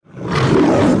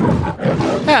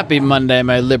Happy Monday,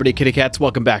 my Liberty Kitty Cats.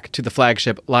 Welcome back to the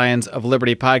flagship Lions of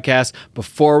Liberty podcast.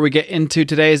 Before we get into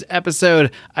today's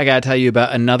episode, I got to tell you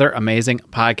about another amazing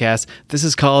podcast. This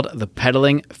is called the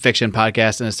Peddling Fiction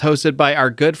Podcast, and it's hosted by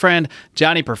our good friend,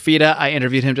 Johnny Perfida. I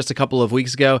interviewed him just a couple of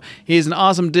weeks ago. He's an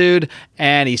awesome dude,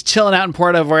 and he's chilling out in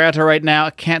Puerto Vallarta right now. I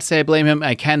can't say I blame him.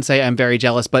 I can say I'm very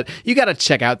jealous, but you got to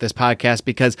check out this podcast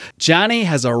because Johnny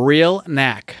has a real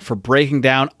knack for breaking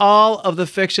down all of the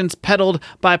fictions peddled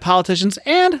by politicians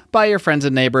and by your friends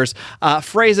and neighbors.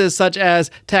 Phrases such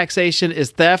as taxation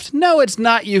is theft. No, it's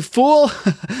not, you fool.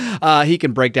 He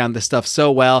can break down this stuff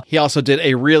so well. He also did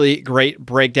a really great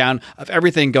breakdown of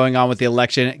everything going on with the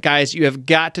election. Guys, you have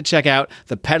got to check out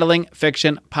the Peddling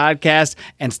Fiction Podcast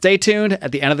and stay tuned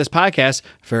at the end of this podcast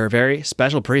for a very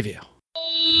special preview.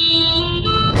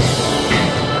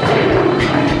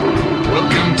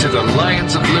 Welcome to the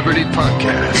Lions of Liberty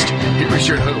podcast. Here is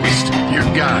your host, your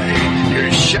guide,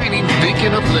 your shining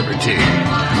beacon of liberty,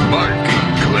 Mark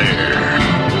Claire.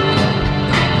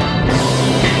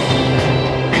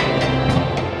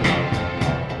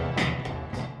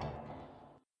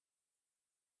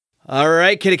 All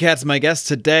right, Kitty Cat's my guest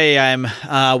today. I'm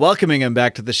welcoming him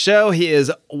back to the show. He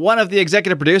is one of the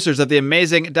executive producers of the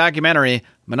amazing documentary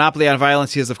Monopoly on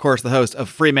Violence. He is, of course, the host of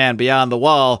Free Man Beyond the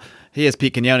Wall. He is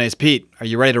Pete Quinones. Pete, are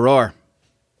you ready to roar?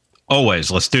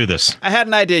 Always. Let's do this. I had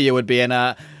an idea you would be, and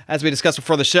as we discussed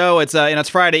before the show, it's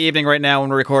Friday evening right now when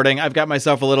we're recording. I've got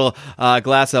myself a little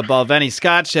glass of Balvenie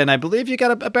Scotch, and I believe you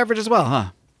got a beverage as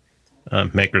well, huh?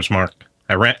 Maker's Mark.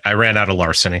 I ran out of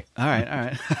larceny. All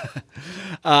right.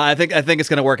 I think it's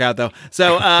going to work out though.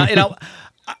 So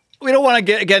we don't want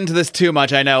to get into this too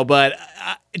much, I know, but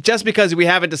just because we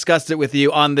haven't discussed it with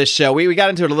you on this show, we got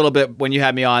into it a little bit when you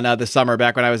had me on this summer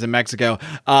back when I was in Mexico.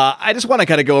 I just want to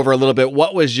kind of go over a little bit.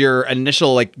 What was your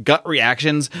initial gut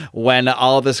reactions when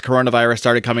all of this coronavirus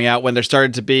started coming out, when there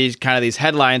started to be kind of these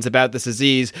headlines about this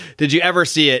disease? Did you ever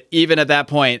see it, even at that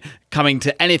point, coming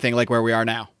to anything like where we are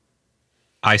now?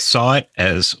 I saw it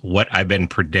as what I've been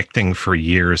predicting for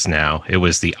years now. It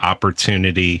was the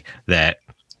opportunity that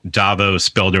Davos,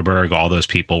 Bilderberg, all those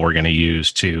people were going to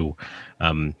use to,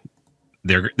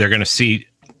 they're going to see,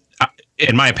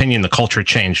 in my opinion, the culture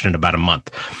changed in about a month.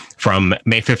 From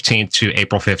May 15th to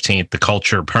April 15th, the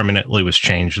culture permanently was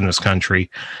changed in this country.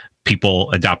 People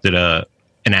adopted an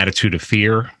attitude of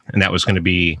fear, and that was going to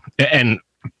be, and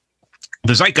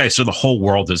the zeitgeist of the whole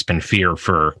world has been fear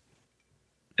for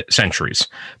centuries,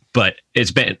 but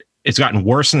it's gotten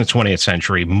worse in the 20th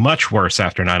century, much worse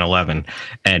after 9/11,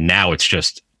 and now it's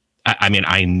just,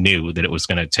 I knew that it was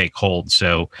going to take hold,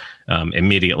 so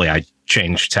immediately I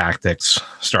changed tactics,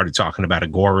 started talking about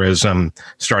agorism,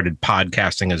 started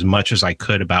podcasting as much as I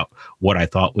could about what I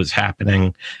thought was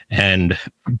happening, and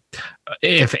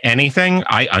if anything,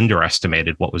 I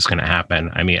underestimated what was going to happen.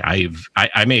 I mean,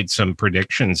 I made some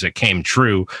predictions that came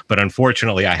true, but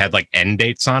unfortunately, I had end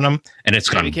dates on them, and it's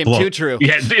gone too true.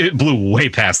 Yeah, it blew way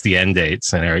past the end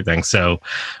dates and everything. So,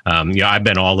 I've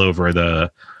been all over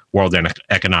the World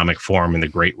Economic Forum and the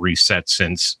Great Reset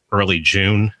since early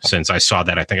June. Since I saw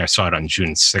that, I think I saw it on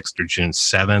June 6th or June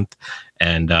 7th,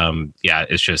 and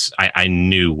it's just I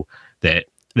knew that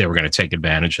they were going to take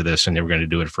advantage of this and they were going to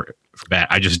do it for bad.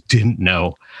 I just didn't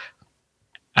know.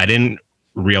 I didn't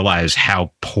realize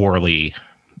how poorly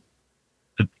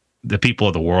the people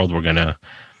of the world were going to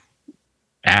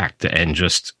act and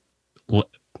just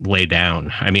lay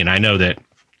down. I mean, I know that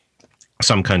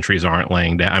some countries aren't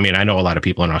laying down. I mean, I know a lot of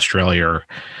people in Australia are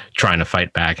trying to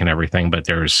fight back and everything, but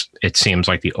it seems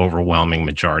like the overwhelming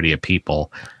majority of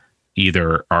people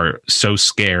either are so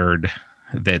scared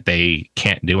that they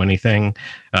can't do anything,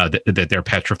 that they're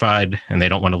petrified and they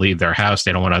don't want to leave their house.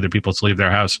 They don't want other people to leave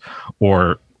their house,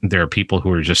 or there are people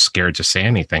who are just scared to say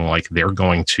anything. Like they're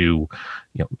going to,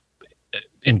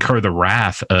 incur the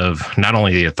wrath of not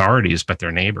only the authorities, but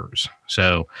their neighbors.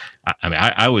 So,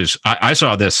 I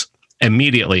saw this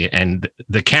immediately, and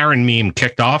the Karen meme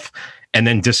kicked off and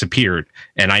then disappeared.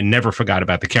 And I never forgot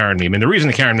about the Karen meme. And the reason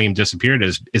the Karen meme disappeared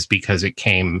is because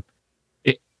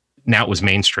now it was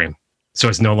mainstream. So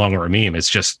it's no longer a meme. It's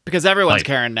just because everyone's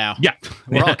Karen now. Yeah,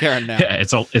 we're all Karen now. Yeah,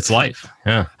 it's life.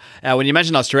 Yeah. When you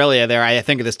mentioned Australia there, I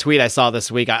think of this tweet I saw this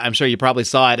week. I'm sure you probably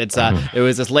saw it. It's it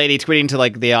was this lady tweeting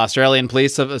to the Australian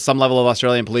police, of some level of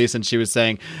Australian police, and she was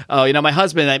saying, "Oh, my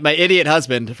husband, my idiot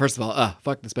husband. First of all,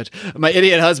 fuck this bitch. My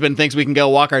idiot husband thinks we can go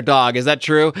walk our dog. Is that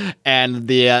true?" And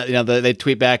they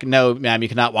tweet back, "No, ma'am, you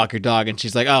cannot walk your dog." And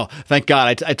she's like, "Oh, thank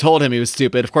God. I told him he was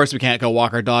stupid. Of course we can't go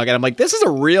walk our dog." And I'm like, this is a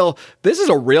real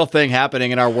thing happening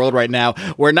happening in our world right now,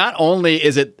 where not only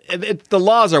is it the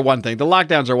laws are one thing, the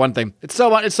lockdowns are one thing. It's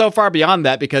so far beyond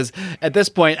that, because at this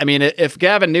point, I mean, if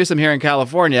Gavin Newsom here in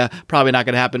California, probably not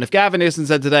going to happen. If Gavin Newsom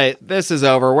said today, this is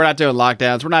over, we're not doing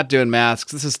lockdowns, we're not doing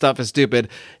masks, stuff is stupid,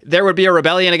 there would be a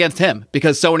rebellion against him,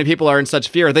 because so many people are in such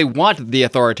fear. They want the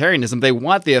authoritarianism. They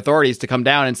want the authorities to come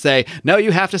down and say, no,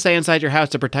 you have to stay inside your house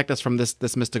to protect us from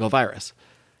this mystical virus.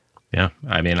 Yeah.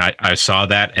 I mean, I saw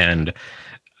that, and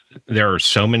there are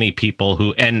so many people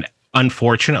who, and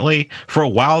unfortunately, for a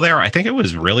while there, I think it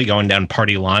was really going down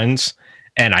party lines.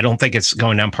 And I don't think it's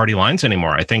going down party lines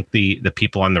anymore. I think the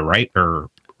people on the right are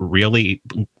really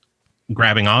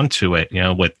grabbing onto it,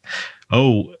 with,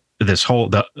 this whole,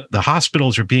 the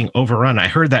hospitals are being overrun. I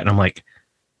heard that and I'm like,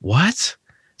 what?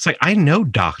 It's like, I know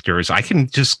doctors. I can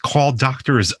just call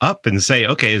doctors up and say,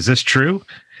 okay, is this true?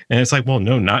 And it's like, well,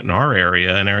 no, not in our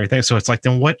area and everything. So it's like,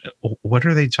 then what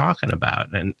are they talking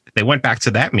about? And they went back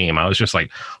to that meme. I was just like,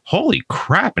 holy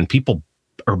crap. And people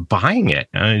are buying it.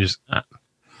 And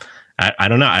I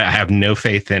don't know. I have no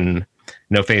faith in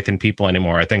people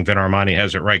anymore. I think Vin Armani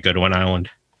has it right. Go to an island.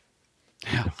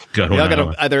 Yeah. We all got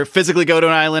to either physically go to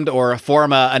an island or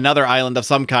form another island of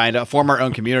some kind, form our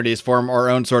own communities, form our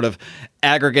own sort of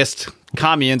agregist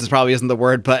communes, probably isn't the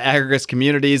word, but agregist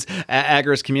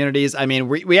communities. I mean,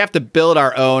 we have to build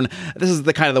our own. This is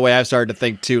the kind of the way I've started to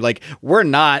think too. Like, we're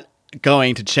not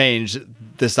going to change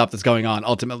this stuff that's going on.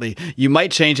 Ultimately, you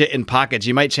might change it in pockets,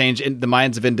 you might change in the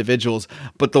minds of individuals,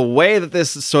 but the way that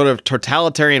this sort of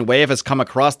totalitarian wave has come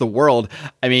across the world,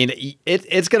 I mean,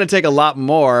 it's going to take a lot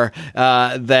more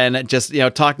than just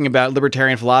talking about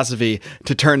libertarian philosophy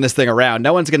to turn this thing around.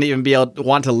 No one's going to even be able to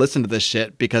want to listen to this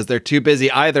shit because they're too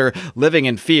busy either living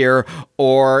in fear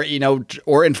or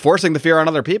enforcing the fear on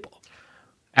other people.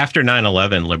 After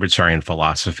 9/11, libertarian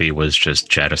philosophy was just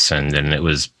jettisoned, and it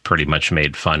was pretty much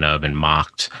made fun of and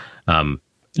mocked.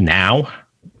 Now,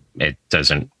 it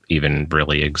doesn't even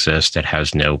really exist. It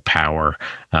has no power.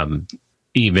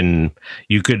 Even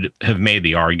you could have made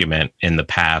the argument in the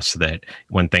past that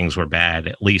when things were bad,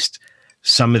 at least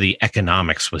some of the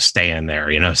economics was staying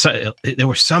there. So there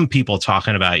were some people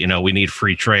talking about, we need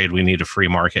free trade, we need a free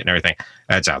market and everything.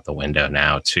 That's out the window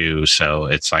now, too. So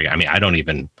it's like, I mean, I don't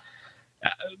even...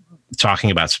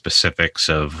 talking about specifics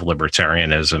of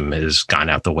libertarianism has gone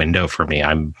out the window for me.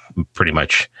 I'm pretty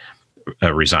much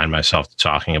resigned myself to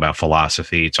talking about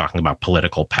philosophy, talking about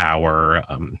political power,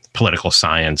 political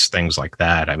science, things like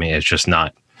that. I mean, it's just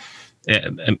not.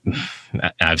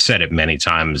 I've said it many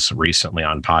times recently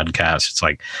on podcasts. It's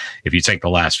like, if you take the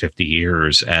last 50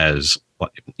 years as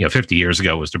 50 years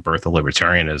ago was the birth of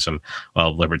libertarianism.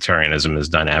 Well, libertarianism has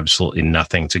done absolutely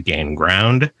nothing to gain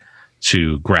ground,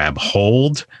 to grab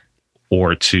hold,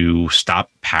 or to stop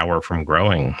power from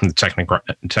growing, the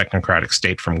technocratic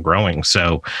state from growing.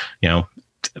 So,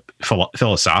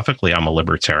 philosophically, I'm a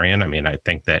libertarian. I mean, I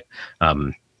think that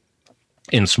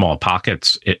in small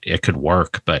pockets, it could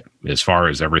work. But as far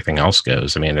as everything else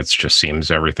goes, I mean, it just seems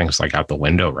everything's like out the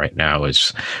window right now.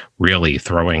 Is really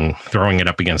throwing it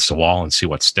up against the wall and see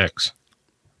what sticks.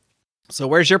 So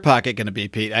where's your pocket going to be,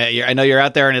 Pete? I know you're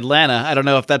out there in Atlanta. I don't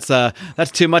know if that's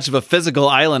too much of a physical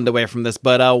island away from this,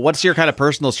 but what's your kind of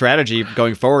personal strategy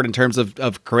going forward in terms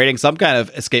of creating some kind of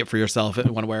escape for yourself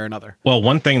in one way or another? Well,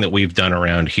 one thing that we've done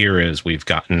around here is we've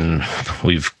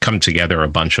come together. A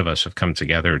bunch of us have come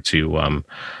together to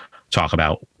talk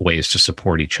about ways to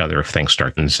support each other if things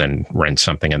start and rent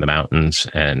something in the mountains,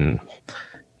 and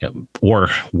or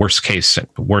worst case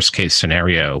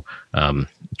scenario,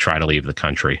 try to leave the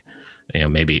country.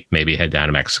 Maybe head down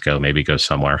to Mexico, maybe go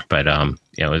somewhere. But,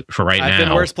 for right now, I've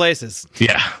been worse places.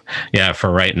 Yeah. For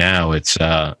right now, it's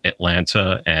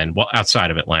Atlanta, and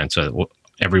outside of Atlanta,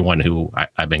 everyone who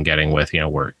I've been getting with,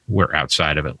 we're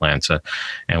outside of Atlanta,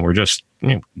 and we're just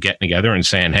getting together and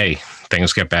saying, hey,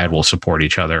 things get bad, we'll support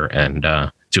each other and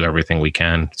do everything we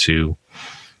can to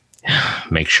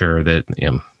make sure that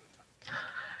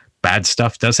bad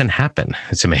stuff doesn't happen.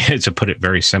 It's to put it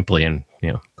very simply and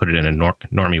put it in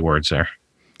normie words there.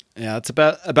 Yeah, it's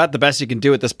about the best you can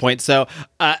do at this point. So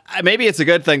maybe it's a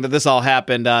good thing that this all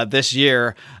happened this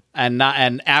year and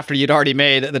after you'd already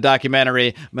made the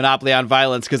documentary Monopoly on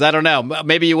Violence, because I don't know,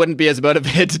 maybe you wouldn't be as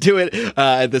motivated to do it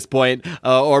at this point,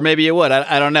 or maybe you would.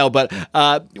 I don't know. But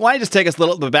why don't you just take us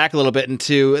back a little bit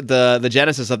into the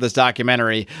genesis of this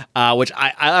documentary, which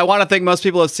I want to think most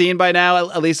people have seen by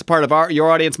now, at least a part of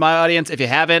your audience, my audience. If you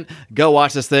haven't, go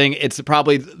watch this thing. It's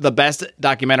probably the best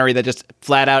documentary that just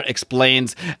flat out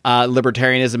explains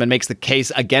libertarianism and makes the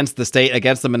case against the state,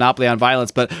 against the monopoly on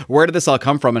violence. But where did this all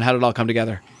come from, and how did it all come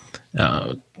together?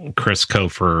 Chris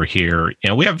Kofer here.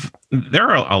 There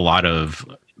are a lot of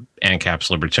ANCAP's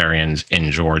Libertarians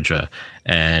in Georgia.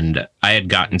 And I had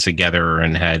gotten together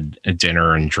and had a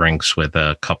dinner and drinks with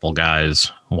a couple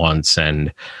guys once.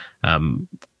 And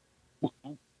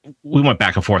we went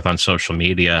back and forth on social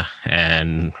media,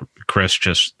 and Chris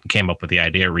just came up with the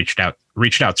idea, reached out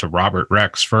to Robert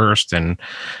Rex first. And,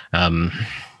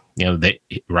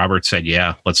 Robert said,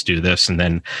 yeah, let's do this. And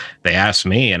then they asked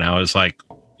me, and I was like,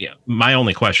 yeah, my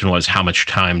only question was, how much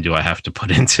time do I have to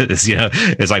put into this?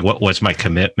 It's like, what's my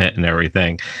commitment and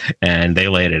everything? And they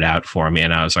laid it out for me,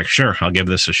 and I was like, sure, I'll give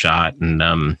this a shot. And,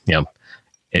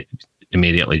 it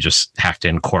immediately just have to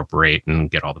incorporate and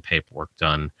get all the paperwork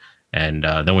done. And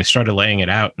then we started laying it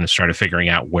out and started figuring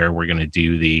out where we're going to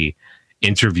do the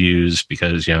interviews,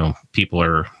 because,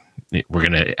 we're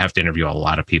going to have to interview a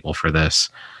lot of people for this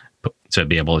to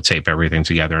be able to tape everything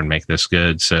together and make this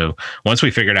good. So once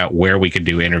we figured out where we could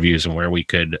do interviews and where we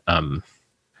could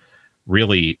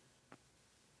really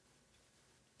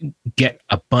get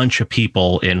a bunch of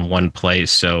people in one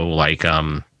place. So like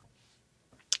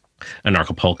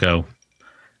Anarchapulco,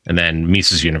 and then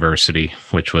Mises University,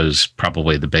 which was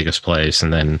probably the biggest place.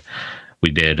 And then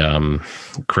we did,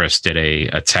 Chris did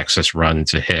a Texas run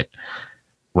to hit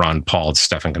Ron Paul,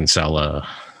 Stephan Kinsella,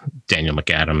 Daniel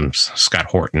McAdams, Scott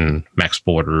Horton, Max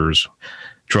Borders,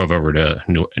 drove over to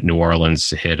New Orleans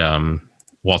to hit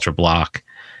Walter Block.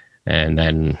 And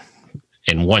then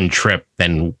in one trip,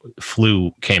 then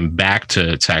came back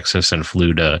to Texas and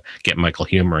flew to get Michael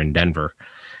Huemer in Denver.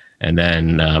 And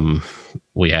then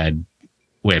we had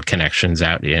connections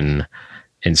out in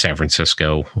San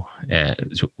Francisco.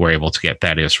 We're able to get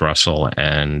Thaddeus Russell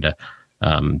and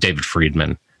David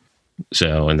Friedman.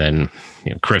 So, and then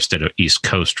Chris did an East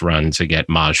Coast run to get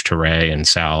Maj Touré and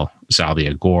Sal the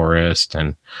Agorist,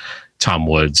 and Tom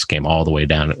Woods came all the way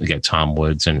down to get Tom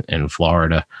Woods in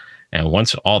Florida. And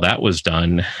once all that was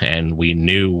done and we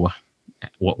knew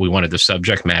what we wanted the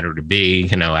subject matter to be,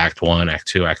 Act 1, Act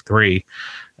 2, Act 3,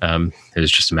 it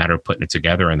was just a matter of putting it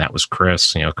together. And that was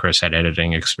Chris. Chris had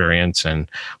editing experience, and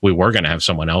we were going to have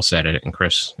someone else edit it. And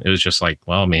Chris, it was just like,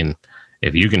 well, I mean,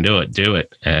 if you can do it, do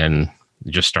it. And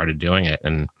just started doing it.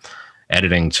 And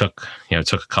editing took a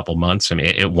couple months. I mean,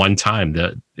 at one time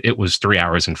it was 3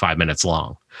 hours and 5 minutes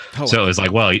long. Oh, so it was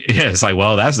like, well,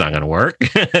 that's not going to work.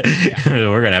 Yeah.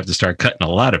 We're going to have to start cutting a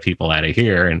lot of people out of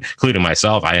here, including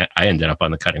myself. I ended up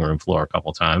on the cutting room floor a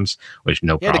couple times, which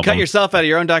no problem. To cut yourself out of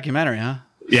your own documentary, huh?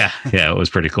 Yeah, it was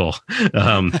pretty cool.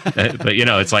 But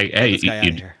it's like,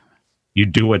 hey, you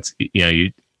do what's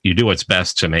you do what's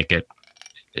best to make it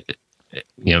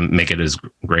make it as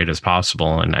great as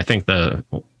possible. And I think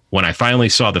when I finally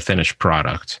saw the finished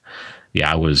product,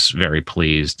 I was very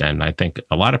pleased, and I think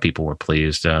a lot of people were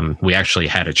pleased. We actually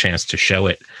had a chance to show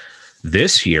it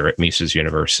this year at Mises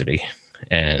University,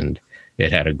 and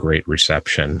it had a great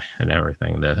reception and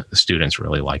everything. The students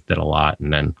really liked it a lot.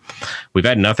 And then we've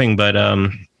had nothing but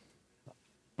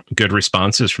good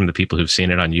responses from the people who've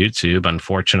seen it on YouTube.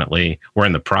 Unfortunately, we're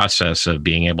in the process of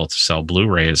being able to sell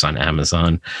Blu-rays on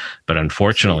Amazon, but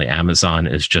unfortunately, Amazon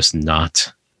is just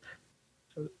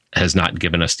has not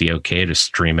given us the okay to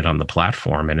stream it on the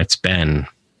platform. And it's been,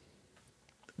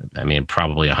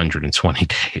 probably 120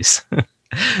 days.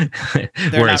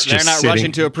 They're not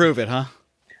rushing to approve it, huh?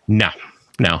 No.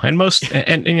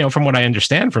 And from what I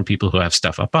understand from people who have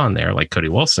stuff up on there, like Cody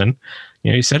Wilson,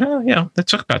 he said, that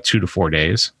took about 2 to 4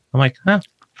 days. I'm like, huh.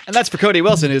 And that's for Cody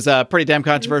Wilson, who's pretty damn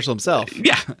controversial himself.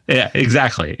 Yeah,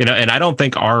 exactly. And I don't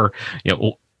think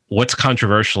what's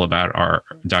controversial about our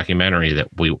documentary that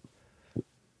we're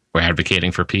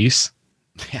advocating for peace.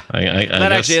 Yeah,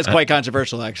 that actually is quite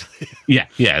controversial. Actually,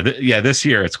 This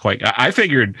year it's quite. I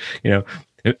figured,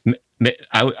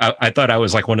 I thought I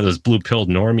was like one of those blue-pilled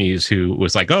normies who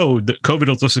was like, oh, COVID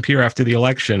will disappear after the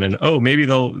election, and maybe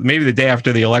the day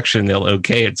after the election they'll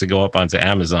okay it to go up onto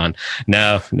Amazon.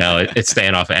 No, it's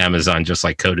staying off of Amazon, just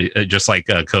like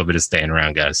COVID is staying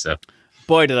around, guys. So,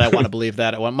 boy, did I want to believe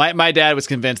that. My dad was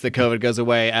convinced that COVID goes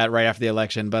away right after the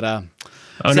election, but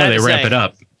they ramp it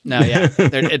up. No, yeah,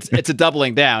 it's a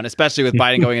doubling down, especially with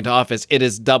Biden going into office. It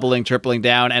is doubling, tripling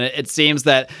down, and it seems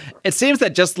that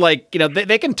just like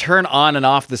they can turn on and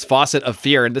off this faucet of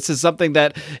fear, and this is something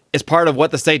that is part of what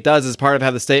the state does, is part of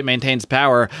how the state maintains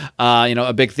power.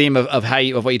 A big theme of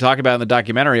what you talk about in the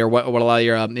documentary, or what a lot of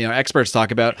your experts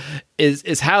talk about,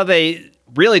 is how they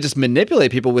really just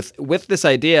manipulate people with this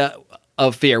idea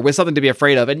of fear, with something to be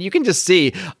afraid of. And you can just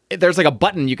see there's like a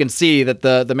button you can see that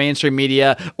the mainstream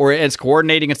media or it's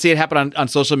coordinating and see it happen on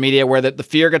social media where the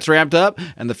fear gets ramped up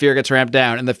and the fear gets ramped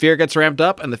down and the fear gets ramped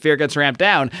up and the fear gets ramped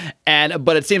down.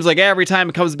 But it seems like every time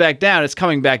it comes back down, it's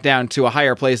coming back down to a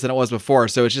higher place than it was before.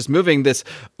 So it's just moving this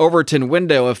Overton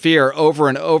window of fear over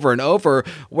and over and over,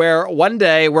 where one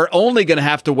day we're only going to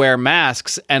have to wear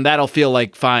masks and that'll feel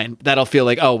like fine. That'll feel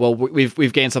like, oh, well,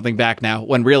 we've gained something back now,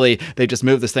 when really they've just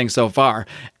moved this thing so far.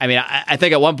 I mean, I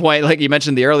think at one point, like you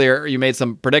mentioned earlier, you made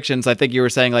some predictions. I think you were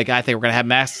saying like, I think we're going to have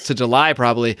masks to July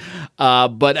probably.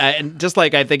 But just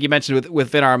like I think you mentioned with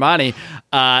Finn Armani,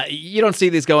 you don't see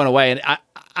these going away. And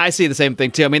I see the same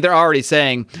thing too. I mean, they're already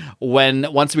saying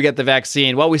once we get the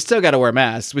vaccine, well, we still got to wear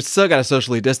masks. We still got to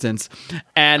socially distance.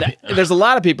 And there's a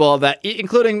lot of people that,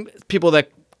 including people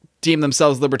that deem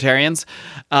themselves libertarians,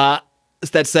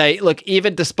 that say, look,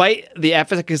 even despite the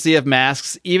efficacy of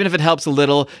masks, even if it helps a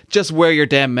little, just wear your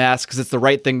damn mask because it's the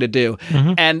right thing to do.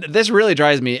 Mm-hmm. And this really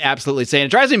drives me absolutely insane.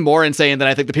 It drives me more insane than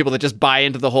I think the people that just buy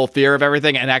into the whole fear of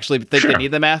everything and actually think they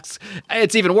need the masks.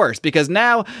 It's even worse because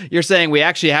now you're saying we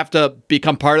actually have to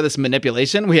become part of this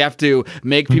manipulation. We have to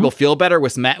make people feel better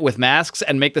with masks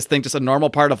and make this thing just a normal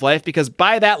part of life, because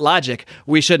by that logic,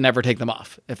 we should never take them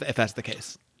off if that's the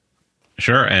case.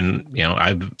 Sure. And,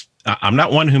 I'm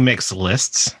not one who makes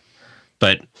lists,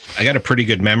 but I got a pretty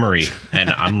good memory, and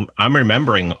I'm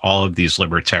remembering all of these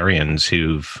libertarians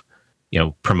who've,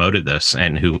 promoted this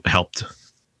and who helped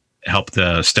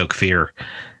stoke fear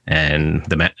and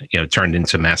turned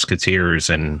into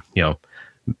masketeers and,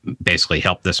 basically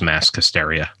helped this mask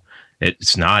hysteria.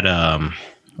 It's not,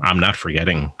 I'm not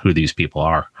forgetting who these people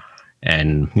are,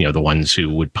 and, the ones who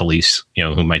would police,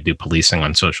 who might do policing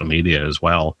on social media as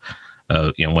well.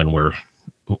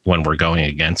 When we're going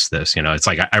against this, it's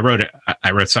like I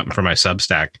wrote something for my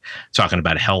Substack talking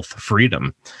about health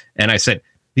freedom. And I said,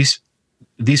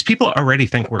 these people already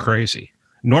think we're crazy.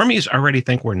 Normies already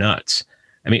think we're nuts.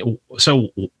 I mean, so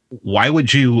why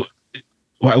would you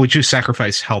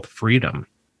sacrifice health freedom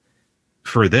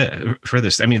for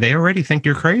this? I mean, they already think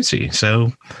you're crazy.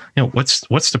 So,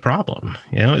 what's the problem?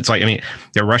 It's like, I mean,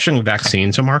 they're rushing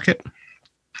vaccines to market.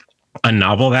 A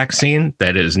novel vaccine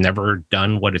that has never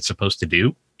done what it's supposed to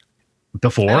do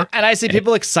before. And I see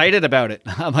people excited about it.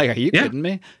 I'm like, are you kidding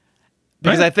me?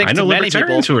 Because I think to many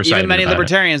people, even many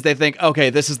libertarians, they think, okay,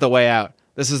 this is the way out.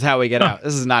 This is how we get out.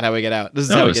 This is not how we get out. This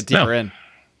is how we get deeper in.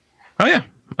 Oh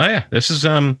yeah. This is,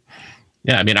 I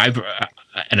mean,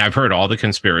 I've heard all the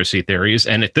conspiracy theories.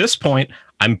 And at this point,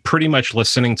 I'm pretty much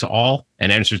listening to all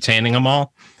and entertaining them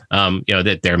all.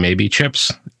 That there may be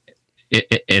chips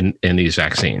in these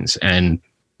vaccines, and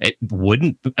it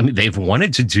wouldn't. I mean, they've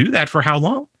wanted to do that for how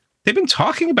long? They've been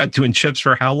talking about doing chips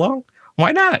for how long?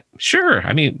 Why not? Sure.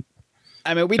 I mean,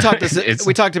 we talked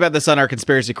about this on our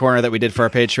Conspiracy Corner that we did for our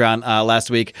Patreon last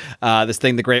week, this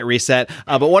thing, The Great Reset.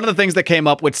 But one of the things that came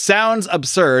up, which sounds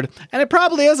absurd, and it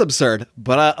probably is absurd,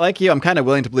 but like you, I'm kind of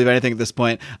willing to believe anything at this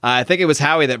point. I think it was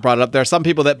Howie that brought it up. There are some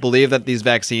people that believe that these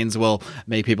vaccines will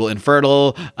make people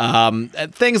infertile,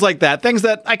 things like that, things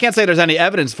that I can't say there's any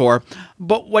evidence for.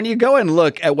 But when you go and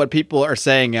look at what people are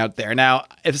saying out there, now,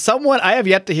 I have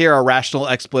yet to hear a rational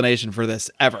explanation for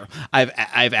this ever.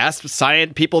 I've asked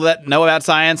people that know about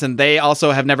science, and they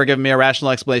also have never given me a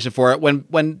rational explanation for it.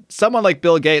 When someone like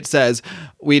Bill Gates says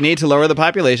we need to lower the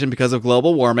population because of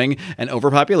global warming and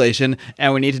overpopulation,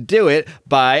 and we need to do it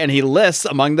by, and he lists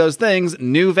among those things,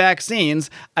 new vaccines,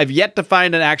 I've yet to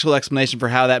find an actual explanation for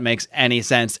how that makes any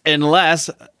sense, unless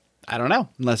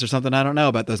there's something I don't know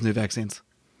about those new vaccines.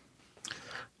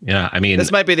 Yeah, I mean,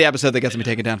 this might be the episode that gets me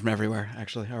taken down from everywhere,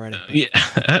 actually, already.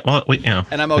 Well,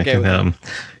 and I'm okay with it.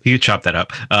 You could chop that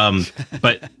up.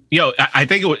 But, I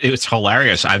think it's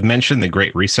hilarious. I've mentioned The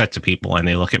Great Reset to people, and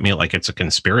they look at me like it's a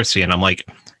conspiracy. And I'm like,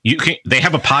 they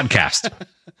have a podcast.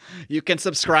 You can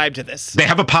subscribe to this. They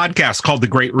have a podcast called The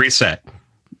Great Reset,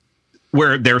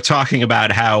 where they're talking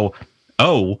about how,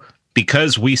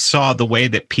 because we saw the way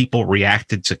that people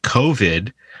reacted to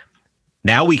COVID,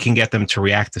 now we can get them to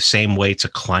react the same way to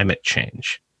climate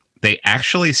change. They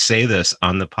actually say this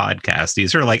on the podcast.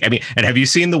 These are like, I mean, and have you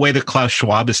seen the way that Klaus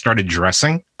Schwab has started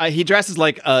dressing? He dresses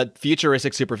like a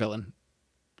futuristic supervillain.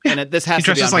 Yeah, and this has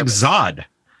to be on purpose. He dresses like Zod.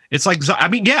 It's like Zod. I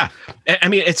mean, yeah. I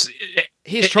mean,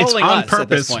 he's trolling us at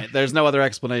this point. There's no other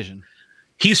explanation.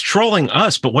 He's trolling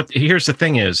us, but here's the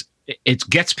thing is, it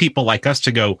gets people like us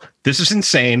to go, this is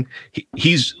insane.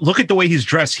 Look at the way he's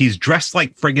dressed. He's dressed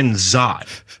like friggin' Zod.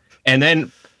 And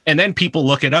then people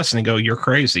look at us and they go, you're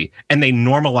crazy. And they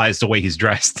normalize the way he's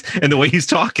dressed and the way he's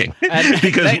talking.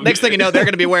 Because next thing you know, they're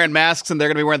going to be wearing masks and they're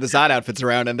going to be wearing the Zod outfits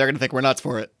around, and they're going to think we're nuts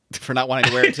for not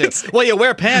wanting to wear it too. Well, you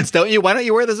wear pants, don't you? Why don't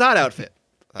you wear the Zod outfit?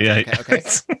 Yeah, Okay.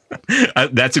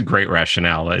 that's a great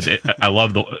rationale. I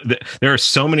love there are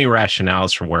so many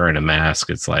rationales for wearing a mask.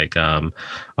 It's like,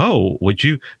 oh, would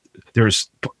you? There's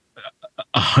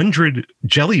 100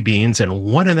 jelly beans and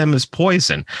one of them is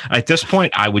poison. At this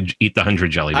point, I would eat the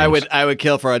 100 jelly beans. I would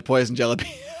kill for a poison jelly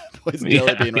bean.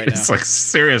 Jelly bean right it's now. Like,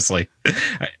 seriously,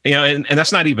 and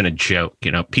that's not even a joke.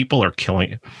 People are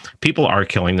killing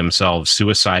themselves.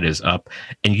 Suicide is up,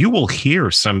 and you will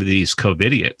hear some of these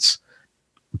COVIDiots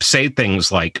say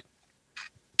things like,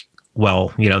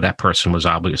 well, that person was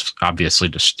obviously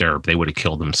disturbed. They would have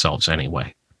killed themselves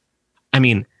anyway. I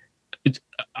mean,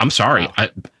 I'm sorry. Wow.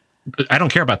 I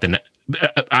don't care about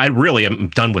I really am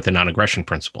done with the non-aggression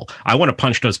principle. I want to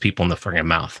punch those people in the friggin'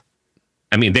 mouth.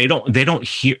 I mean, they don't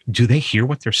hear. Do they hear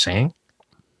what they're saying?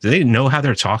 Do they know how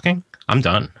they're talking? I'm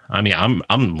done. I mean,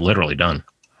 I'm literally done.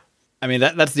 I mean,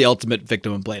 that's the ultimate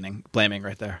victim blaming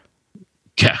right there.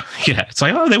 Yeah. It's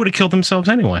like, oh, they would have killed themselves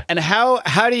anyway. And how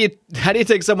do you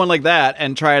take someone like that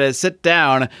and try to sit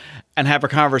down and have a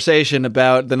conversation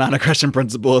about the non-aggression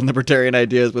principle and libertarian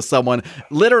ideas with someone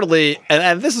literally?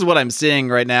 And this is what I'm seeing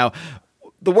right now.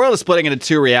 The world is splitting into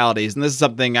two realities, and this is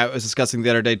something I was discussing the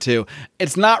other day too.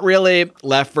 It's not really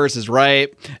left versus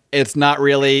right. It's not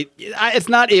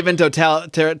even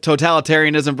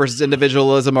totalitarianism versus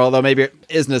individualism, although maybe it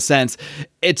is in a sense.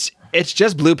 It's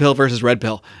just blue pill versus red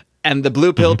pill. And the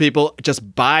blue pill people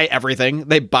just buy everything.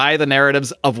 They buy the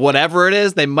narratives of whatever it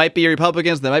is. They might be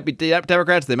Republicans, they might be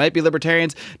Democrats, they might be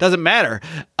libertarians. Doesn't matter.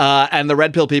 And the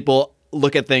red pill people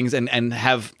look at things and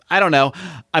have, I don't know.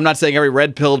 I'm not saying every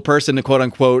red-pilled person, quote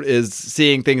unquote, is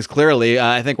seeing things clearly.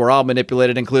 I think we're all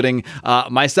manipulated, including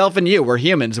myself and you. We're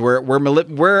humans.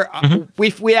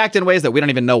 We act in ways that we don't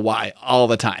even know why all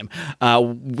the time.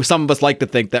 Some of us like to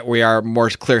think that we are more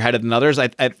clear-headed than others. I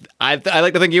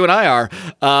like to think you and I are.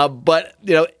 But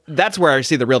that's where I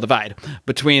see the real divide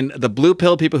between the blue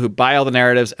pill people who buy all the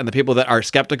narratives and the people that are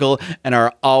skeptical and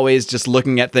are always just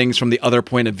looking at things from the other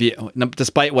point of view,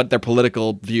 despite what their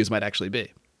political views might actually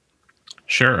be.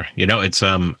 Sure. It's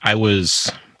I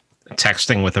was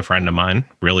texting with a friend of mine,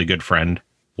 really good friend,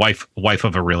 wife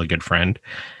of a really good friend,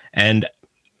 and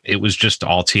it was just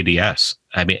all TDS.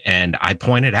 I mean, and I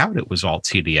pointed out it was all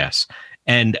TDS,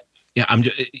 and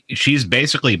she's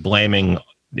basically blaming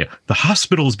the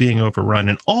hospitals being overrun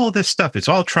and all this stuff. It's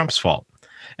all Trump's fault.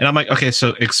 And I'm like, okay, so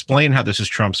explain how this is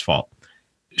Trump's fault.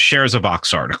 Shares a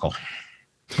Vox article.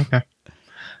 Okay.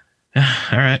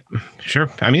 All right, sure.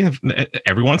 I mean,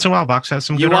 every once in a while, Vox has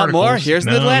some. You good want articles. more? Here's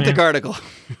the Atlantic article.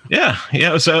 Yeah.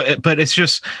 So, but it's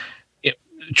just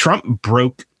Trump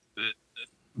broke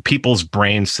people's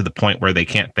brains to the point where they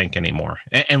can't think anymore,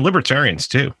 and libertarians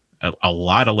too. A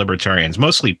lot of libertarians,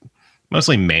 mostly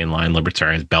mainline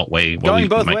libertarians, Beltway, what we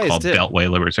might call Beltway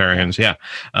libertarians. Yeah,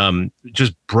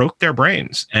 just broke their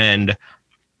brains, and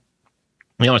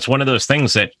it's one of those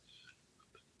things that.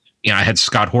 I had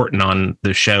Scott Horton on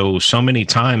the show so many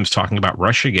times talking about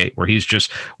Russiagate, where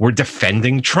we're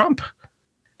defending Trump.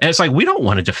 And it's like, we don't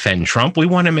want to defend Trump. We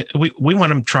want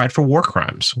him tried for war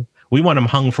crimes. We want him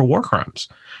hung for war crimes,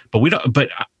 but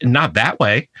not that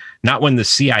way. Not when the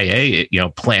CIA,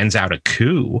 plans out a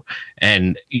coup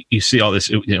and you see all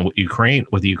this, Ukraine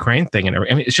with the Ukraine thing and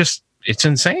everything. I mean, it's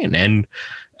insane. And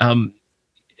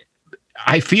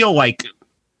I feel like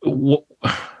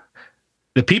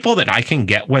the people that I can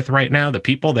get with right now, the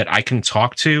people that I can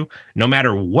talk to, no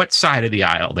matter what side of the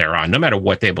aisle they're on, no matter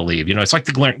what they believe, it's like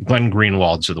the Glenn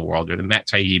Greenwalds of the world or the Matt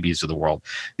Taibbis of the world.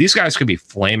 These guys could be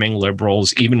flaming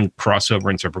liberals, even crossover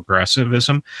into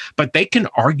progressivism, but they can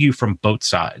argue from both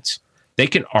sides. They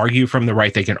can argue from the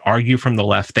right. They can argue from the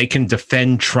left. They can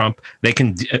defend Trump. They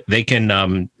can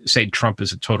say Trump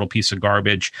is a total piece of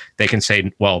garbage. They can say,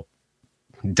 well,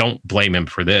 don't blame him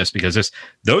for this, because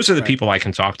those are the people I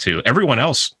can talk to. Everyone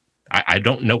else, I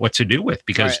don't know what to do with,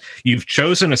 because you've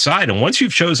chosen a side. And once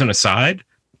you've chosen a side,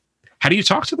 how do you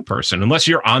talk to the person unless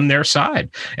you're on their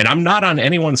side? And I'm not on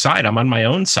anyone's side. I'm on my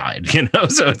own side,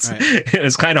 so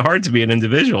it's kind of hard to be an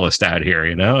individualist out here,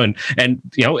 and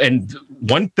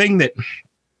one thing that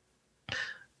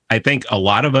I think a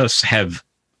lot of us have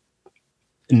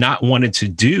not wanted to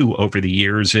do over the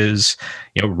years is,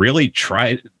 really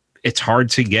try. It's hard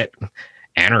to get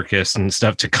anarchists and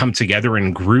stuff to come together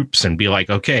in groups and be like,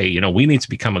 okay, we need to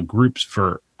become a group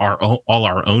for all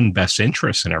our own best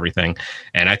interests and everything.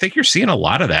 And I think you're seeing a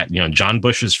lot of that. John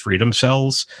Bush's Freedom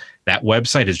Cells, that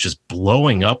website is just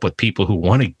blowing up with people who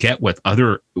want to get with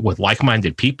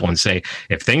like-minded people and say,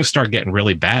 if things start getting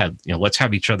really bad, let's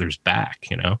have each other's back,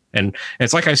 And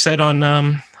it's like I said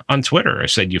on Twitter, I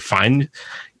said, you find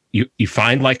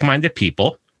like-minded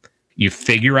people. You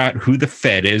figure out who the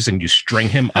Fed is and you string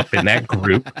him up in that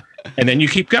group, and then you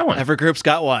keep going. Every group's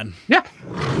got one. Yeah.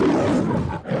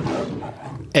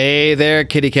 Hey there,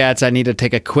 kitty cats. I need to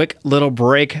take a quick little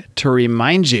break to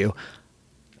remind you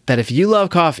that if you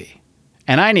love coffee,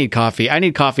 and I need coffee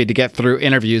to get through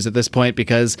interviews at this point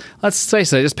because, let's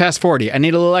face it, I just passed 40. I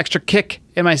need a little extra kick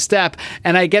in my step,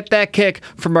 and I get that kick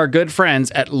from our good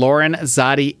friends at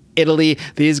Lorenzotti Italy.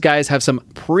 These guys have some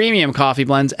premium coffee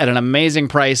blends at an amazing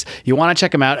price. You want to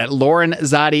check them out at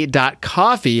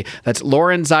lorenzotti.coffee. That's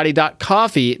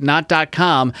lorenzotti.coffee, not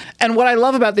 .com. And what I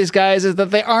love about these guys is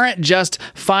that they aren't just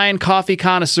fine coffee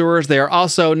connoisseurs. They are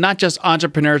also not just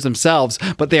entrepreneurs themselves,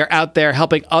 but they are out there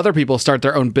helping other people start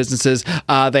their own businesses.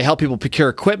 They help people procure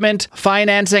equipment,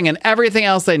 financing, and everything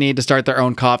else they need to start their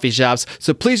own coffee shops.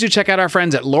 So please do check out our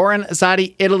friends at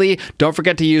Lorenzotti Italy. Don't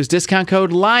forget to use discount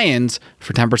code LIONS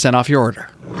for 10% off your order.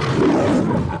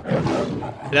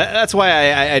 That's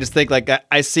why I just think, like,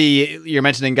 I see you're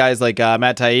mentioning guys like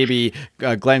Matt Taibbi,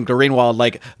 Glenn Greenwald,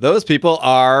 like those people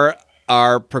are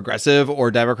progressive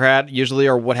or Democrat usually,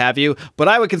 or what have you, but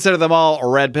I would consider them all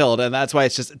red-pilled, and that's why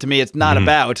it's just, to me, it's not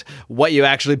about what you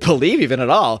actually believe even at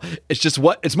all. It's just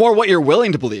it's more what you're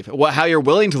willing to believe, how you're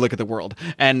willing to look at the world,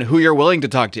 and who you're willing to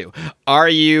talk to. Are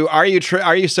you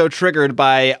so triggered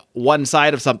by one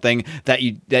side of something that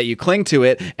you cling to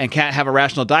it and can't have a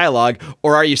rational dialogue,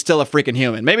 or are you still a freaking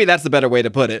human? Maybe that's the better way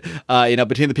to put it.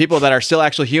 Between the people that are still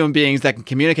actual human beings that can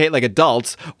communicate like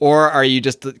adults, or are you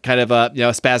just kind of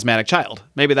a spasmodic child?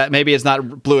 Maybe it's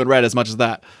not blue and red as much as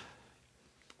that.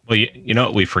 Well, you know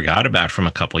what we forgot about from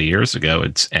a couple of years ago,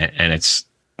 it's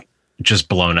just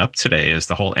blown up today, is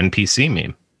the whole NPC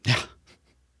meme. Yeah.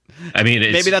 I mean,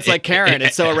 maybe that's like Karen.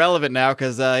 It's so irrelevant now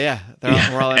because we're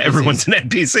all NPCs. Everyone's an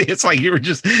NPC. It's like you're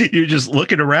just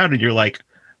looking around and you're like,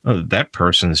 oh, that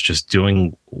person's just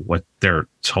doing what they're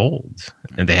told,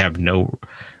 and they have no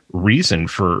reason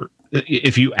for.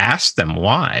 If you ask them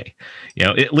why,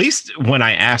 at least when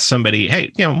I ask somebody,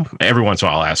 hey, every once in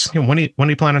a while I'll ask, when do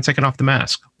you plan on taking off the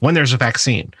mask? When there's a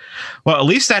vaccine? Well, at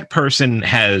least that person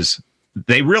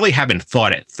they really haven't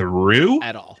thought it through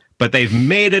at all, but they've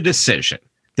made a decision.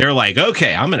 They're like,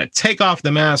 okay, I'm going to take off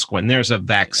the mask when there's a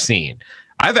vaccine.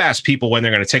 I've asked people when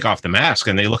they're going to take off the mask,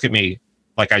 and they look at me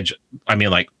like I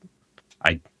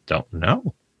don't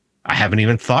know. I haven't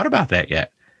even thought about that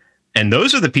yet. And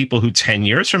those are the people who 10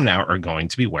 years from now are going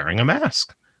to be wearing a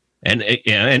mask. And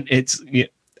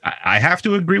I have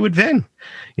to agree with Vin.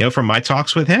 From my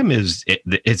talks with him,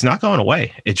 it's not going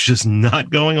away. It's just not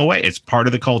going away. It's part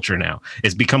of the culture now.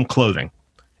 It's become clothing.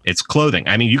 It's clothing.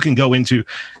 I mean, you can go into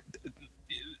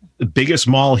the biggest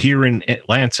mall here in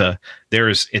Atlanta.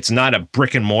 It's not a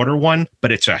brick and mortar one,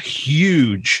 but it's a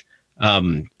huge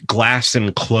glass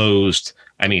enclosed,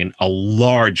 a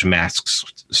large masks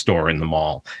store in the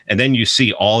mall. And then you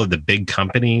see all of the big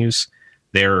companies,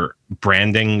 they're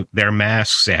branding their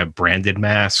masks. They have branded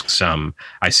masks.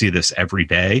 I see this every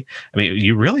day.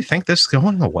 You really think this is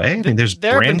going away? There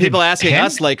have been people asking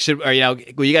us, like,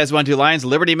 will you guys want to do Lions of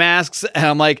Liberty masks? And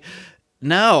I'm like,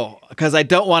 no, because I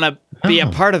don't want to be a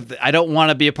part of I don't want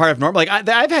to be a part of normal. Like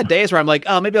I've had days where I'm like,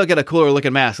 oh, maybe I'll get a cooler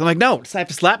looking mask. I'm like, no, I have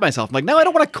to slap myself. I'm like, no, I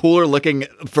don't want a cooler looking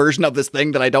version of this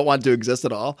thing that I don't want to exist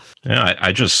at all. Yeah,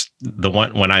 I just, the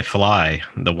one when I fly,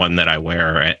 the one that I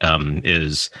wear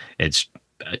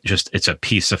it's a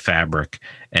piece of fabric,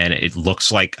 and it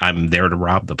looks like I'm there to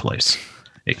rob the place.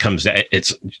 It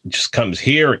just comes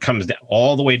here. It comes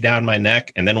all the way down my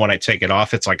neck, and then when I take it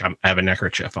off, it's like I have a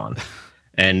neckerchief on.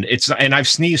 And I've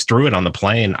sneezed through it on the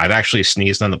plane. I've actually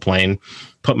sneezed on the plane,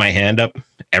 put my hand up,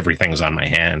 everything's on my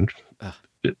hand.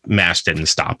 Mask didn't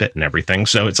stop it and everything.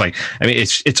 So it's like,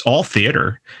 it's all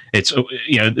theater. It's,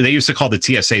 they used to call the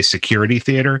TSA security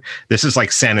theater. This is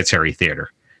like sanitary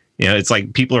theater. It's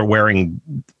like people are wearing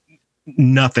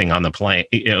nothing on the plane,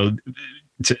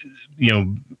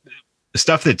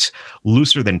 stuff that's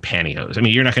looser than pantyhose.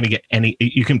 You're not going to get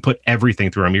you can put everything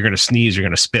through them. You're going to sneeze, you're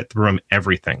going to spit through them,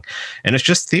 everything. And it's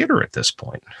just theater at this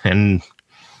point. And,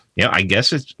 I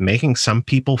guess it's making some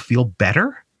people feel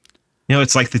better.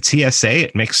 It's like the TSA,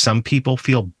 it makes some people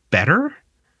feel better,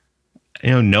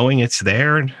 knowing it's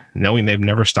there, knowing they've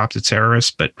never stopped a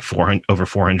terrorist, but over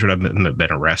 400 of them have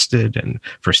been arrested and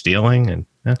for stealing. And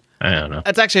I don't know.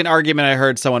 That's actually an argument I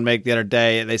heard someone make the other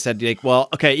day. They said, like, well,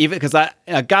 okay, even because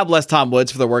God bless Tom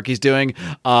Woods for the work he's doing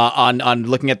on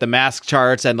looking at the mask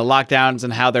charts and the lockdowns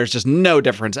and how there's just no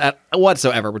difference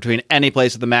whatsoever between any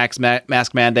place with the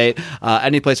mask mandate,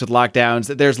 any place with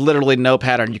lockdowns. There's literally no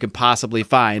pattern you can possibly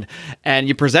find. And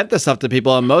you present this stuff to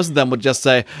people, and most of them would just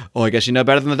say, "Oh, I guess you know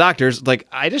better than the doctors." Like,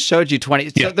 I just showed you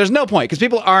 20. Yeah. So there's no point, because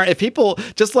if people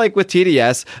just like with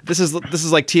TDS, this is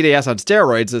like TDS on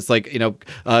steroids. It's like,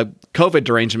 COVID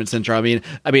derangement syndrome.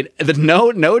 I mean, the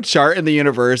no chart in the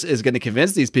universe is going to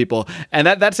convince these people. And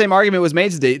that same argument was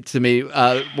made to me,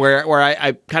 where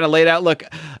I kind of laid out, look,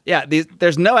 yeah,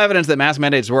 there's no evidence that mask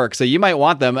mandates work. So you might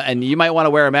want them, and you might want to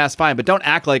wear a mask, fine, but don't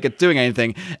act like it's doing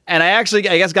anything. And I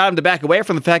guess, got him to back away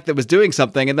from the fact that it was doing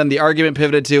something. And then the argument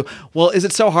pivoted to, well, is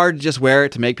it so hard to just wear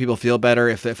it to make people feel better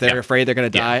if they're afraid they're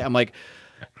going to die? I'm like,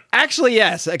 actually,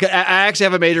 yes. I actually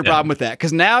have a major problem with that,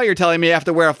 because now you're telling me I have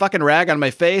to wear a fucking rag on my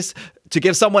face to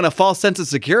give someone a false sense of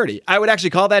security. I would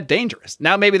actually call that dangerous.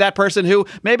 Now, maybe that person who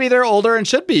maybe they're older and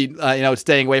should be,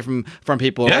 staying away from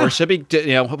people, or should be,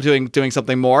 doing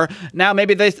something more. Now,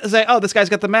 maybe they say, "Oh, this guy's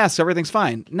got the mask, so everything's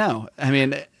fine." No, I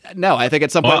think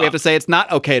at some point we have to say it's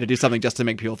not okay to do something just to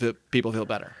make people feel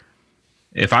better.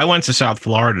 If I went to South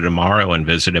Florida tomorrow and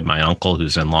visited my uncle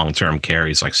who's in long-term care,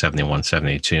 he's like 71,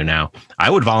 72 now, I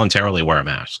would voluntarily wear a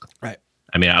mask. Right.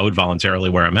 I would voluntarily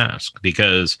wear a mask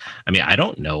because, I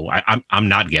don't know. I'm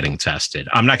not getting tested.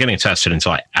 I'm not getting tested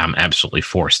until I'm absolutely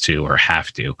forced to or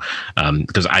have to,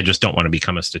 because I just don't want to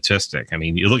become a statistic.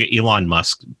 You look at Elon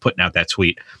Musk putting out that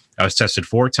tweet. I was tested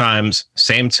 4 times,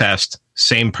 same test,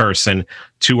 same person,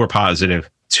 2 were positive,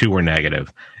 2 were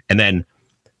negative. And then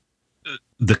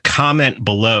the comment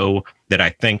below that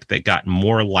I think that got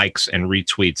more likes and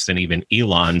retweets than even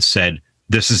Elon said,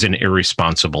 "This is an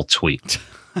irresponsible tweet."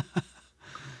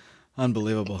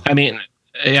 Unbelievable.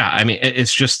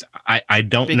 It's just, I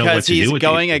don't know what to do with because he's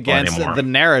going against anymore. The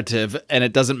narrative, and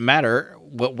it doesn't matter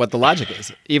what the logic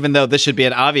is. Even though this should be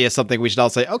an obvious something, we should all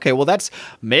say, okay, well,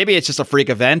 maybe it's just a freak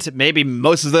event. Maybe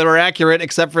most of them are accurate,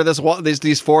 except for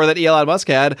these 4 that Elon Musk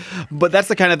had. But that's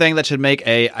the kind of thing that should make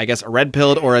a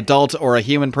red-pilled or adult or a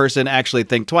human person actually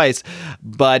think twice.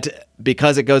 But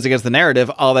because it goes against the narrative,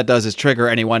 all that does is trigger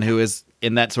anyone who is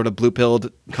in that sort of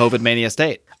blue-pilled COVID mania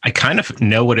state. I kind of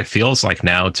know what it feels like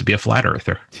now to be a flat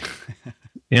earther.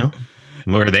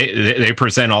 Where they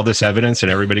present all this evidence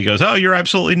and everybody goes, "Oh, you're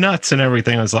absolutely nuts," and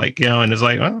everything. It's like, and it's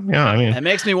like, well, it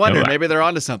makes me wonder, maybe they're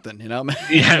onto something,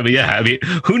 Yeah.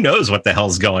 Who knows what the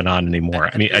hell's going on anymore?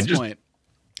 At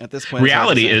this point,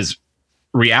 reality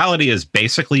is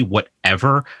basically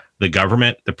whatever the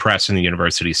government, the press, and the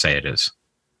university say it is.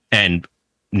 And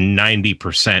 90 to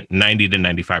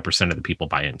 95% of the people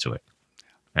buy into it.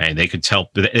 And they could tell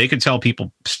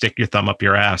people, stick your thumb up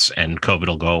your ass and COVID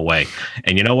will go away.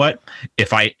 And you know what?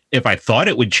 If I thought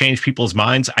it would change people's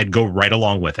minds, I'd go right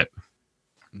along with it.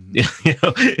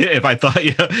 If I thought,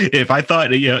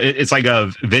 it's like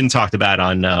Vin talked about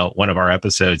on one of our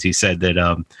episodes. He said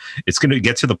that it's going to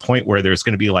get to the point where there's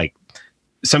going to be like,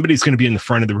 somebody's going to be in the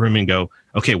front of the room and go,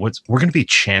 okay, we're going to be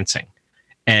chanting.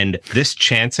 And this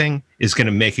chanting is going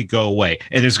to make it go away.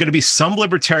 And there's going to be some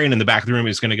libertarian in the back of the room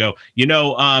who's going to go,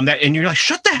 that, and you're like,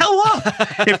 shut the hell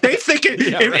up. If they think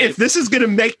if this is going to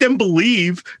make them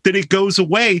believe that it goes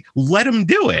away, let them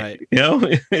do it. Right.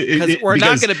 Because we're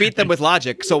not going to beat them with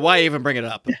logic. So why even bring it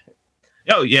up?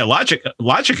 Oh yeah.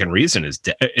 Logic and reason is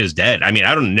dead. I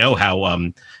don't know how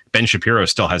Ben Shapiro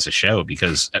still has a show,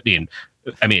 because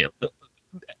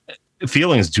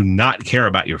feelings do not care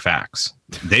about your facts.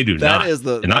 They do not.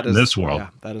 Not in this world. Yeah,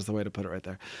 that is the way to put it right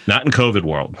there. Not in COVID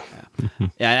world.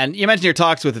 Yeah, and you mentioned your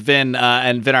talks with Vin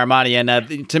and Vin Armani,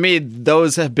 and to me,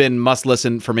 those have been must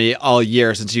listen for me all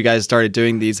year since you guys started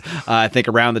doing these. I think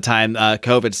around the time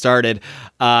COVID started.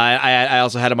 I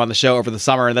also had him on the show over the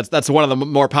summer, and that's one of the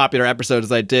more popular episodes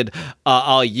I did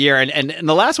all year. And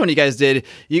the last one you guys did,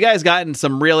 you guys got in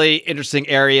some really interesting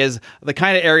areas, the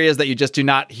kind of areas that you just do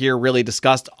not hear really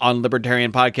discussed on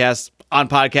libertarian podcasts. On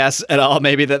podcasts at all,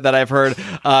 maybe that I've heard,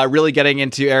 really getting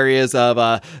into areas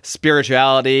of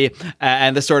spirituality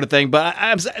and this sort of thing. But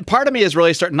part of me is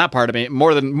really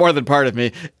more than part of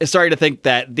me is starting to think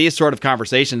that these sort of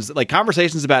conversations, like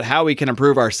conversations about how we can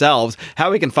improve ourselves,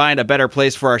 how we can find a better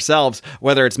place for ourselves,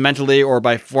 whether it's mentally or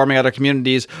by forming other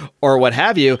communities or what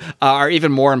have you, are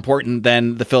even more important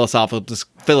than the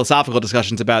philosophical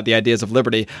discussions about the ideas of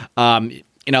liberty.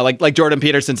 like Jordan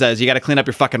Peterson says, you got to clean up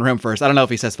your fucking room first. I don't know if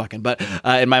he says fucking, but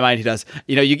in my mind he does.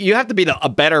 You have to be a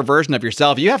better version of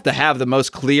yourself. You have to have the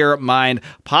most clear mind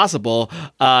possible,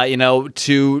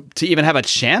 to even have a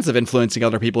chance of influencing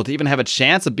other people, to even have a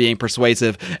chance of being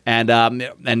persuasive and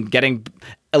getting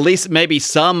at least maybe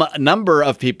some number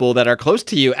of people that are close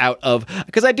to you out of,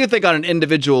 because I do think on an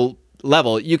individual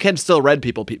level, you can still red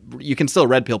pill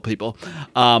people,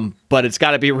 but it's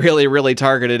got to be really, really